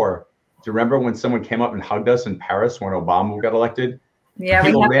before, do you remember when someone came up and hugged us in Paris when Obama got elected? Yeah.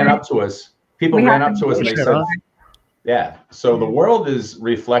 People ran up to us. And they said, yeah. So the world is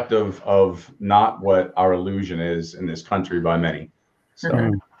reflective of not what our illusion is in this country by many.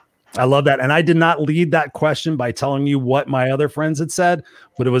 So I love that. And I did not lead that question by telling you what my other friends had said,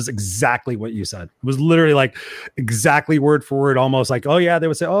 but it was exactly what you said. It was literally like exactly word for word, almost like, oh yeah, they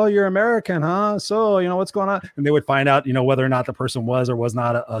would say, oh, you're American, huh? So, what's going on? And they would find out, whether or not the person was or was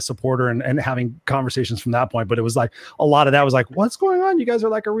not a supporter and having conversations from that point. But it was like a lot of that was like, what's going on? You guys are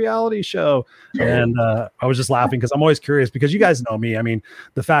like a reality show. And I was just laughing because I'm always curious because you guys know me. I mean,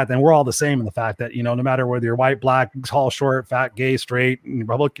 the fact, and we're all the same in the fact that, no matter whether you're white, black, tall, short, fat, gay, straight,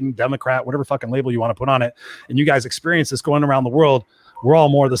 Republican, Democrat, whatever fucking label you want to put on it, and you guys experience this going around the world, we're all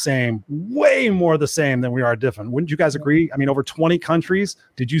more the same, way more the same than we are different. Wouldn't you guys agree? I mean, over 20 countries,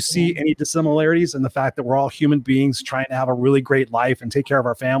 did you see any dissimilarities in the fact that we're all human beings trying to have a really great life and take care of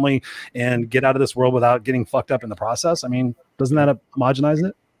our family and get out of this world without getting fucked up in the process? I mean, doesn't that homogenize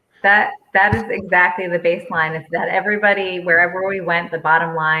it? That is exactly the baseline, is that everybody, wherever we went, the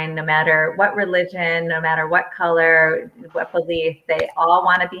bottom line, no matter what religion, no matter what color, what belief, they all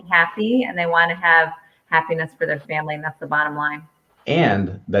want to be happy and they want to have happiness for their family. And that's the bottom line.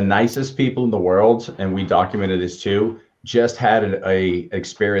 And the nicest people in the world, and we documented this too, just had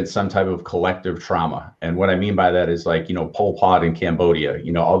experienced some type of collective trauma. And what I mean by that is like, Pol Pot in Cambodia,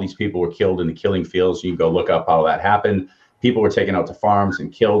 all these people were killed in the killing fields. You can go look up how that happened. People were taken out to farms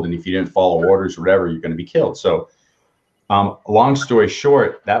and killed. And if you didn't follow orders or whatever, you're going to be killed. So long story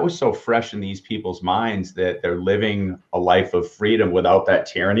short, that was so fresh in these people's minds that they're living a life of freedom without that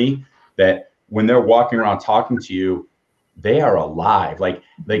tyranny, that when they're walking around talking to you, they are alive. Like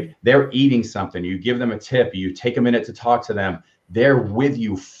they're eating something. You give them a tip, you take a minute to talk to them. They're with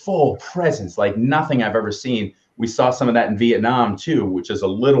you, full presence, like nothing I've ever seen. We saw some of that in Vietnam too, which is a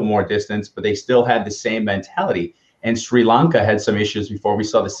little more distance, but they still had the same mentality. And Sri Lanka had some issues before. We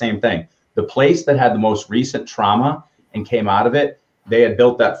saw the same thing. The place that had the most recent trauma and came out of it, they had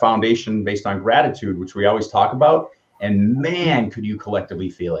built that foundation based on gratitude, which we always talk about. And man, could you collectively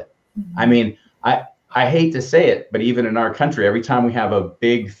feel it. I mean, I hate to say it, but even in our country, every time we have a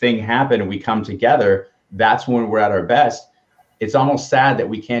big thing happen and we come together, that's when we're at our best. It's almost sad that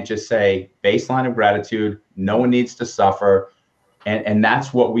we can't just say baseline of gratitude. No one needs to suffer. And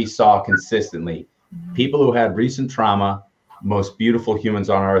that's what we saw consistently. People who had recent trauma, most beautiful humans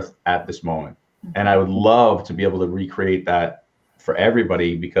on earth at this moment. And I would love to be able to recreate that for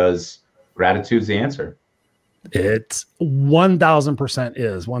everybody, because gratitude's the answer. It 1000%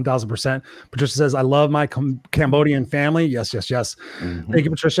 is 1000%. Patricia says, I love my Cambodian family. Yes, yes, yes. Mm-hmm. Thank you,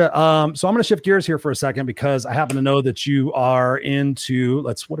 Patricia. So I'm going to shift gears here for a second, because I happen to know that you are into,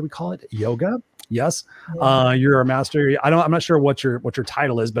 what do we call it? Yoga. Yes. You're a master. I'm not sure what your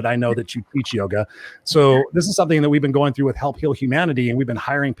title is, but I know that you teach yoga. So this is something that we've been going through with Help Heal Humanity, and we've been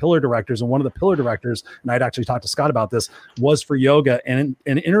hiring pillar directors. And one of the pillar directors, and I'd actually talked to Scott about this, was for yoga, and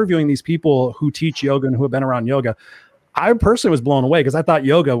interviewing these people who teach yoga and who have been around yoga. I personally was blown away, because I thought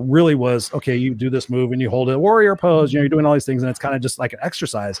yoga really was, okay, you do this move and you hold a warrior pose, you're doing all these things, and it's kind of just like an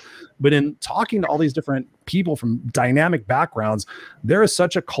exercise. But in talking to all these different people from dynamic backgrounds, there is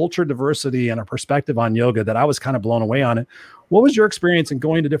such a culture diversity and a perspective on yoga that I was kind of blown away on it. What was your experience in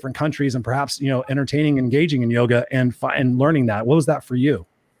going to different countries and perhaps, entertaining, engaging in yoga and learning that? What was that for you?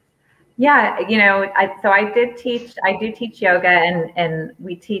 Yeah, I do teach yoga, and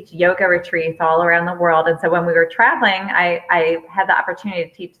we teach yoga retreats all around the world. And so when we were traveling, I had the opportunity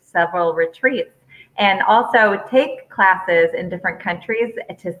to teach several retreats and also take classes in different countries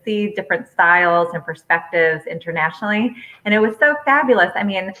to see different styles and perspectives internationally. And it was so fabulous. I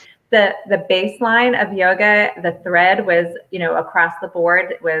mean, the baseline of yoga, the thread was, across the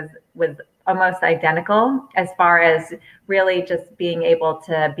board was almost identical, as far as really just being able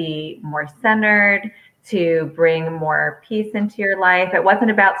to be more centered, to bring more peace into your life. It wasn't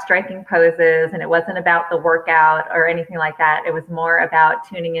about striking poses, and it wasn't about the workout or anything like that. It was more about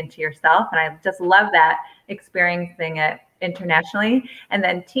tuning into yourself. And I just love that, experiencing it internationally. And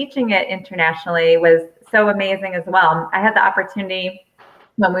then teaching it internationally was so amazing as well. I had the opportunity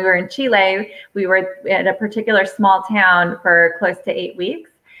when we were in Chile. We were at a particular small town for close to 8 weeks.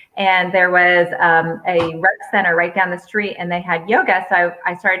 And there was a rec center right down the street, and they had yoga. So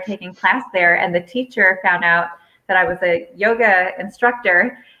I started taking class there, and the teacher found out that I was a yoga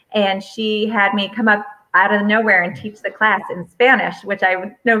instructor, and she had me come up out of nowhere and teach the class in Spanish, which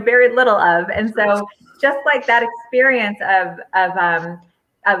I know very little of. And so just like that experience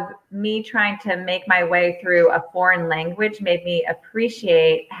of me trying to make my way through a foreign language made me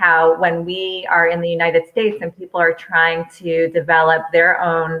appreciate how, when we are in the United States and people are trying to develop their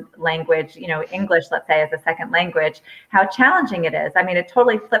own language, English, let's say, as a second language, how challenging it is. I mean, it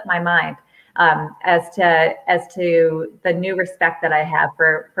totally flipped my mind as to the new respect that I have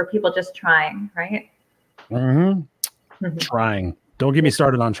for people just trying, right? Mm-hmm. Mm-hmm. Trying. Don't get me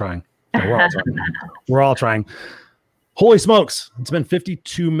started on trying. No, we're all trying. We're all trying. Holy smokes. It's been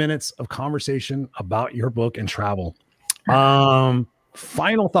 52 minutes of conversation about your book and travel.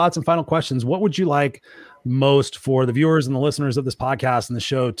 Final thoughts and final questions. What would you like most for the viewers and the listeners of this podcast and the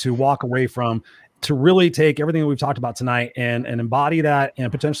show to walk away from, to really take everything that we've talked about tonight and embody that and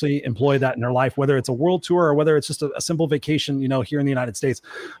potentially employ that in their life, whether it's a world tour or whether it's just a simple vacation, here in the United States?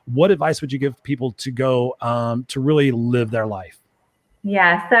 What advice would you give people to go to really live their life?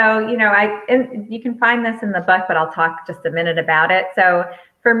 Yeah. So, you can find this in the book, but I'll talk just a minute about it. So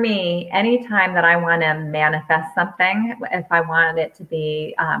for me, anytime that I want to manifest something, if I want it to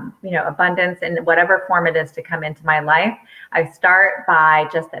be, abundance in whatever form it is to come into my life, I start by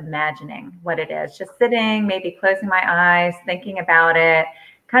just imagining what it is, just sitting, maybe closing my eyes, thinking about it,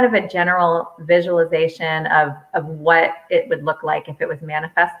 kind of a general visualization of what it would look like if it was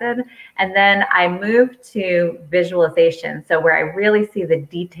manifested. And then I move to visualization. So where I really see the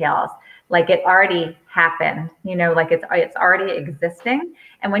details, like it already happened, like it's already existing.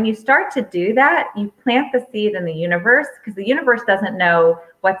 And when you start to do that, you plant the seed in the universe, because the universe doesn't know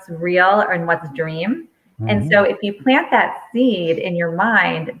what's real and what's dream. Mm-hmm. And so if you plant that seed in your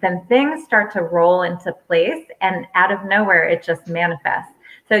mind, then things start to roll into place, and out of nowhere, it just manifests.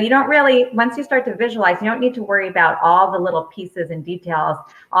 So you don't really, once you start to visualize, you don't need to worry about all the little pieces and details,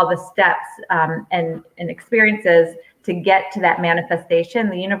 all the steps and experiences to get to that manifestation.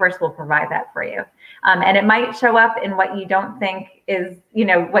 The universe will provide that for you. And it might show up in what you don't think is,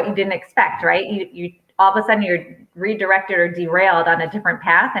 what you didn't expect, right? You all of a sudden you're redirected or derailed on a different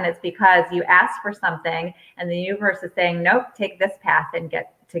path. And it's because you asked for something and the universe is saying, nope, take this path and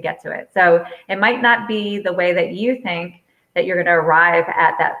get to it. So it might not be the way that you think that you're going to arrive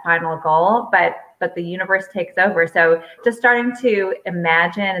at that final goal, but the universe takes over. So just starting to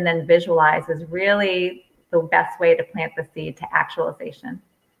imagine and then visualize is really the best way to plant the seed to actualization.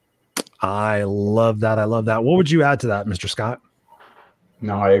 I love that. I love that. What would you add to that, Mr. Scott?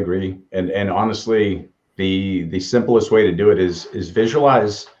 No, I agree. And honestly, the simplest way to do it is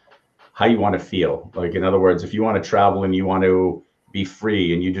visualize how you want to feel. Like, in other words, if you want to travel and you want to be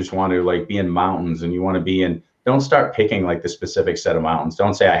free and you just want to be in mountains and you want to be in, don't start picking the specific set of mountains.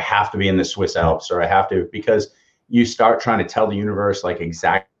 Don't say I have to be in the Swiss Alps or I have to, because you start trying to tell the universe like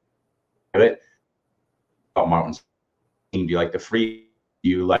exactly it about mountains. Do you like the free? Do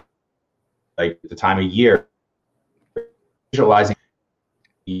you like the time of year? Visualizing.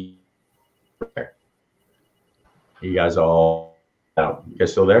 You guys all out? You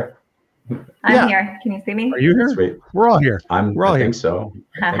guys still there? I'm here. Can you see me? Are you here? Sweet. We're all here. We're all here. I think so.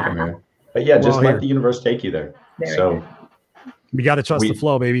 I think I'm here. But yeah, just let the universe take you there. So you got to trust the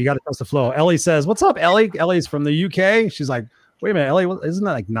flow, baby. You got to trust the flow. Ellie says, "What's up, Ellie?" Ellie's from the UK. She's like, "Wait a minute, Ellie, isn't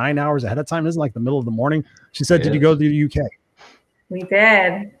that like 9 hours ahead of time? Isn't it like the middle of the morning?" She said, "Did you go to the UK?" We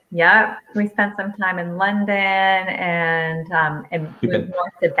did. Yep. We spent some time in London and moved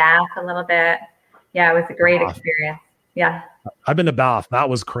north to Bath a little bit. Yeah, it was a great experience. Yeah. I've been to Bath. That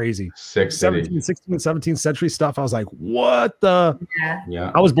was crazy. 17th, 16th, 17th century stuff. I was like, what the? Yeah.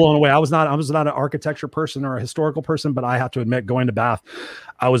 I was blown away. I was not an architecture person or a historical person, but I have to admit, going to Bath,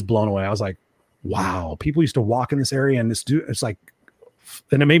 I was blown away. I was like, wow, people used to walk in this area and it's like,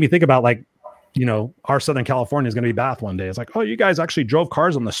 and it made me think about like, you know, our Southern California is going to be Bath one day. It's like, oh, you guys actually drove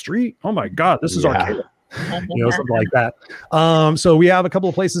cars on the street. Oh my God, this is archaic. You know, something like that. So we have a couple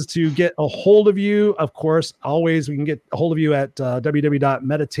of places to get a hold of you. Of course, always we can get a hold of you at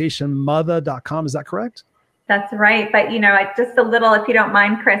www.meditationmother.com. Is that correct? That's right. But, you know, just a little, if you don't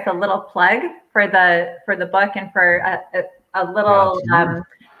mind, Chris, a little plug for the book and for a little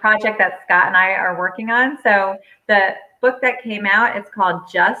project that Scott and I are working on. So the book that came out, it's called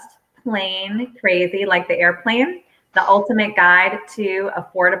Just Plain Crazy, like the airplane. The ultimate guide to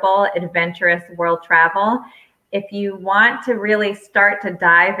affordable, adventurous world travel. If you want to really start to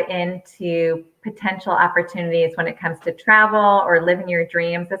dive into potential opportunities when it comes to travel or living your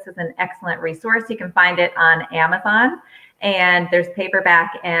dreams, this is an excellent resource. You can find it on Amazon, and there's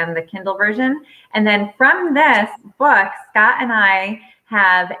paperback and the Kindle version. And then from this book, Scott and I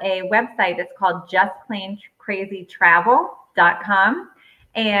have a website. It's called justplaincrazytravel.com.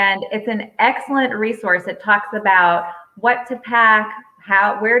 And it's an excellent resource. It talks about what to pack,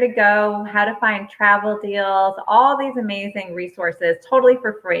 where to go, how to find travel deals, all these amazing resources totally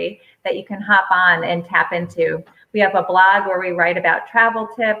for free that you can hop on and tap into. We have a blog where we write about travel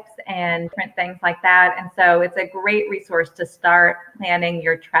tips and different things like that. And so it's a great resource to start planning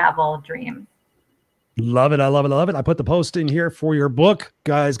your travel dreams. Love it. I love it. I love it. I put the post in here for your book.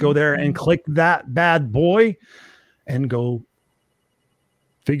 Guys, go there and click that bad boy and go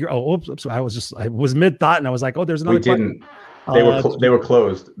figure. Oh, oops. I was mid thought and I was like, oh, there's another. We didn't. They were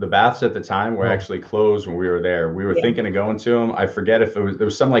closed. The baths at the time were actually closed when we were there. We were thinking of going to them. I forget if there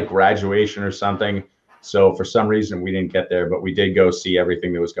was some like graduation or something. So for some reason we didn't get there, but we did go see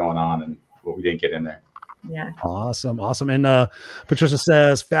everything that was going on, and we didn't get in there. Yeah. Awesome. And Patricia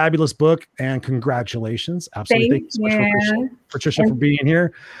says, fabulous book and congratulations. Absolutely. Thank you so much, Patricia, for being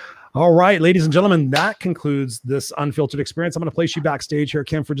here. All right, ladies and gentlemen, that concludes this Unfiltered experience. I'm going to place you backstage here,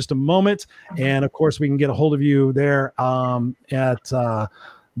 Kim, for just a moment. And of course, we can get a hold of you there at the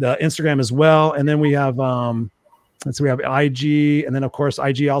Instagram as well. And then we have, we have IG. And then, of course,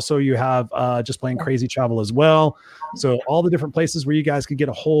 IG also, you have Just Plain Crazy Travel as well. So all the different places where you guys can get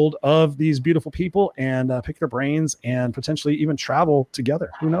a hold of these beautiful people and pick their brains and potentially even travel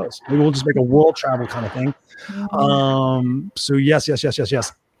together. Who knows? Maybe we'll just make a world travel kind of thing. So yes.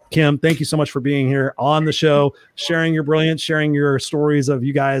 Kim, thank you so much for being here on the show, sharing your brilliance, sharing your stories of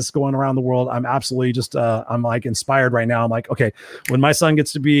you guys going around the world. I'm absolutely just, I'm like inspired right now. I'm like, okay, when my son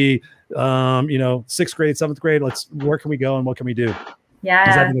gets to be, 6th grade, 7th grade, where can we go and what can we do? Yeah.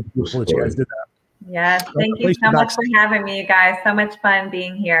 I think it's beautiful that you guys did that. Yes. Thank you so much for having me, you guys. So much fun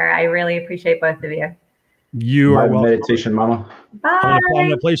being here. I really appreciate both of you. You are welcome. Meditation Mama. Bye. I'm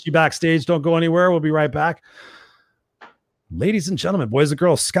going to place you backstage. Don't go anywhere. We'll be right back. Ladies and gentlemen, boys and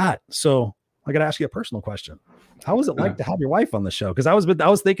girls, Scott. So I got to ask you a personal question. How was it like to have your wife on the show? Because I was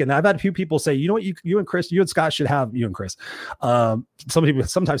thinking, I've had a few people say, you know what, you and Scott should have you and Chris.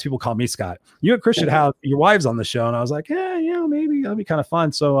 Sometimes people call me Scott. You and Chris should have your wives on the show. And I was like, maybe that'd be kind of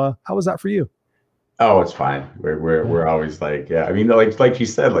fun. So how was that for you? Oh, it's fine. We're always like, yeah. I mean, like you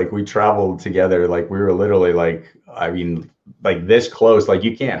said, like we traveled together. Like we were literally like this close. Like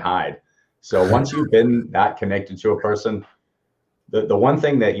you can't hide. So once you've been that connected to a person. The one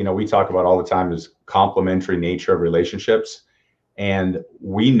thing that, we talk about all the time is complementary nature of relationships. And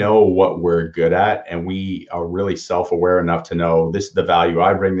we know what we're good at. And we are really self-aware enough to know this is the value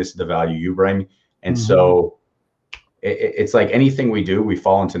I bring, this is the value you bring. And so it's like anything we do, we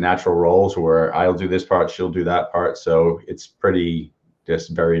fall into natural roles where I'll do this part, she'll do that part. So it's pretty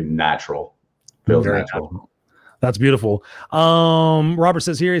just very natural. Feels natural. That's beautiful. Robert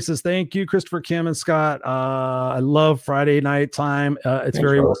says here, he says, thank you, Christopher, Kim, and Scott. I love Friday night time. It's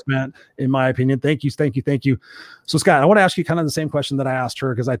very well spent, in my opinion. Thank you. So, Scott, I want to ask you kind of the same question that I asked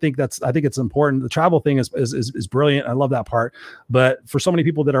her, because I think it's important. The travel thing is brilliant. I love that part. But for so many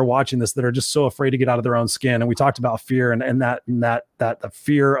people that are watching this that are just so afraid to get out of their own skin, and we talked about fear and that the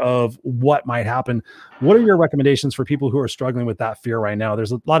fear of what might happen. What are your recommendations for people who are struggling with that fear right now?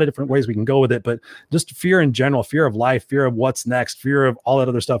 There's a lot of different ways we can go with it, but just fear in general, fear of life, fear of what's next, fear of all that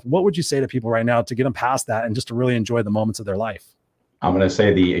other stuff. What would you say to people right now to get them past that and just to really enjoy the moments of their life? I'm going to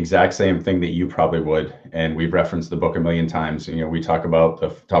say the exact same thing that you probably would. And we've referenced the book a million times. We talk about the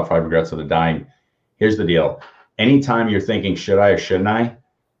top 5 regrets of the dying. Here's the deal. Anytime you're thinking, should I or shouldn't I?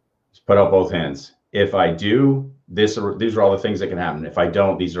 Just put out both hands. If I do, these are all the things that can happen. If I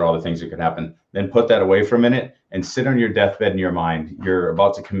don't, these are all the things that can happen. Then put that away for a minute and sit on your deathbed in your mind. You're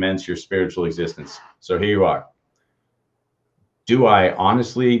about to commence your spiritual existence. So here you are. Do I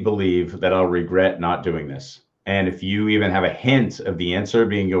honestly believe that I'll regret not doing this? And if you even have a hint of the answer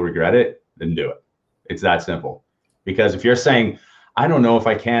being you'll regret it, then do it. It's that simple. Because if you're saying, I don't know if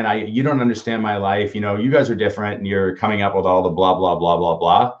I can, you don't understand my life, you guys are different and you're coming up with all the blah, blah, blah, blah,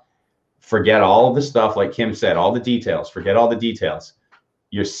 blah. Forget all of the stuff, like Kim said, all the details, forget all the details.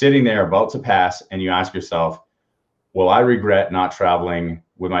 You're sitting there about to pass and you ask yourself, will I regret not traveling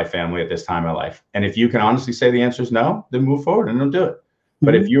with my family at this time of my life? And if you can honestly say the answer is no, then move forward and don't do it. Mm-hmm.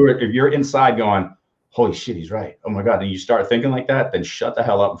 But if you're inside going, holy shit, he's right, oh my God, and you start thinking like that, then shut the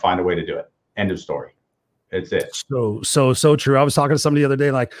hell up and find a way to do it. End of story. It's it. So true. I was talking to somebody the other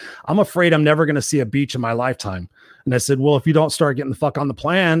day, like, I'm afraid I'm never going to see a beach in my lifetime. And I said, well, if you don't start getting the fuck on the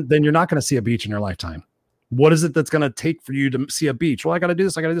plan, then you're not going to see a beach in your lifetime. What is it that's going to take for you to see a beach? Well, I got to do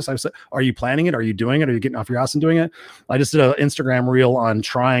this. I said, are you planning it? Are you doing it? Are you getting off your ass and doing it? I just did an Instagram reel on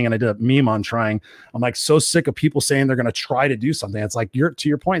trying, and I did a meme on trying. I'm like, so sick of people saying they're going to try to do something. It's like, to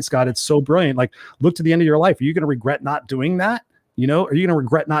your point, Scott, it's so brilliant. Like, look to the end of your life. Are you going to regret not doing that? Are you going to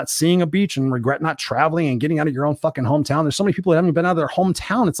regret not seeing a beach and regret not traveling and getting out of your own fucking hometown? There's so many people that haven't been out of their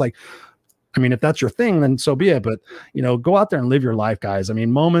hometown. It's like, I mean, if that's your thing, then so be it. But, go out there and live your life, guys. I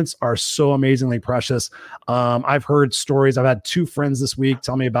mean, moments are so amazingly precious. I've heard stories. I've had 2 friends this week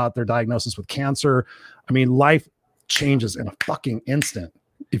tell me about their diagnosis with cancer. I mean, life changes in a fucking instant.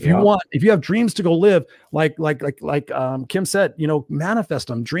 If you have dreams to go live, like Kim said, manifest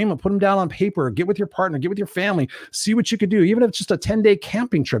them, dream them, put them down on paper, get with your partner, get with your family, see what you could do. Even if it's just a 10-day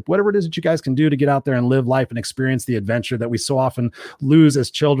camping trip, whatever it is that you guys can do to get out there and live life and experience the adventure that we so often lose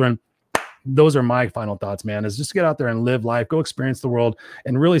as children. Those are my final thoughts, man, is just get out there and live life, go experience the world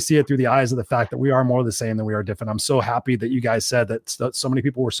and really see it through the eyes of the fact that we are more the same than we are different. I'm so happy that you guys said that so many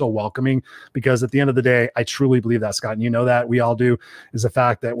people were so welcoming, because at the end of the day, I truly believe that, Scott, and you know that we all do, is the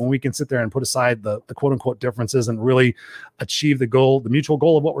fact that when we can sit there and put aside the quote unquote differences and really achieve the goal, the mutual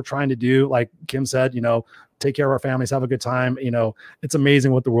goal of what we're trying to do, like Kim said, take care of our families, have a good time. It's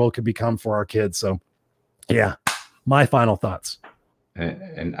amazing what the world could become for our kids. So yeah, my final thoughts.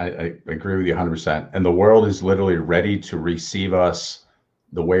 And I agree with you 100%. And the world is literally ready to receive us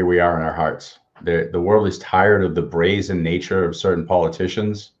the way we are in our hearts. The world is tired of the brazen nature of certain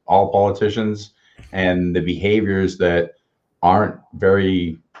politicians, all politicians, and the behaviors that aren't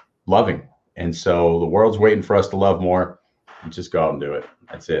very loving. And so the world's waiting for us to love more. Just go out and do it.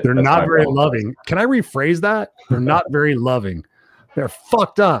 That's it. They're not very loving. Can I rephrase that? They're not very loving. They're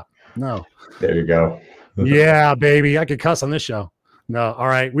fucked up. No. There you go. Yeah, baby. I could cuss on this show. No. All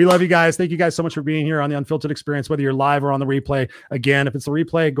right. We love you guys. Thank you guys so much for being here on the Unfiltered Experience, whether you're live or on the replay. Again, if it's a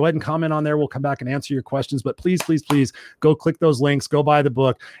replay, go ahead and comment on there. We'll come back and answer your questions, but please, please, please go click those links, go buy the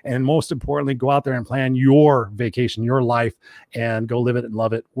book. And most importantly, go out there and plan your vacation, your life, and go live it and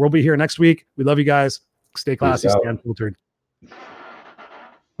love it. We'll be here next week. We love you guys. Stay classy, stay unfiltered.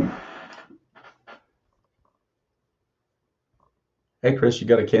 Hey, Chris, you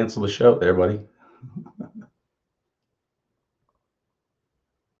got to cancel the show there, buddy.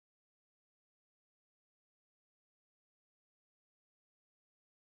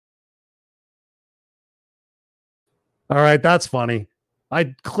 All right, that's funny.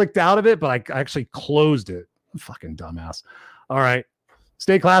 I clicked out of it, but I actually closed it. Fucking dumbass. All right.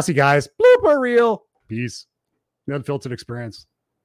 Stay classy, guys. Blooper reel. Peace. The Unfiltered Experience.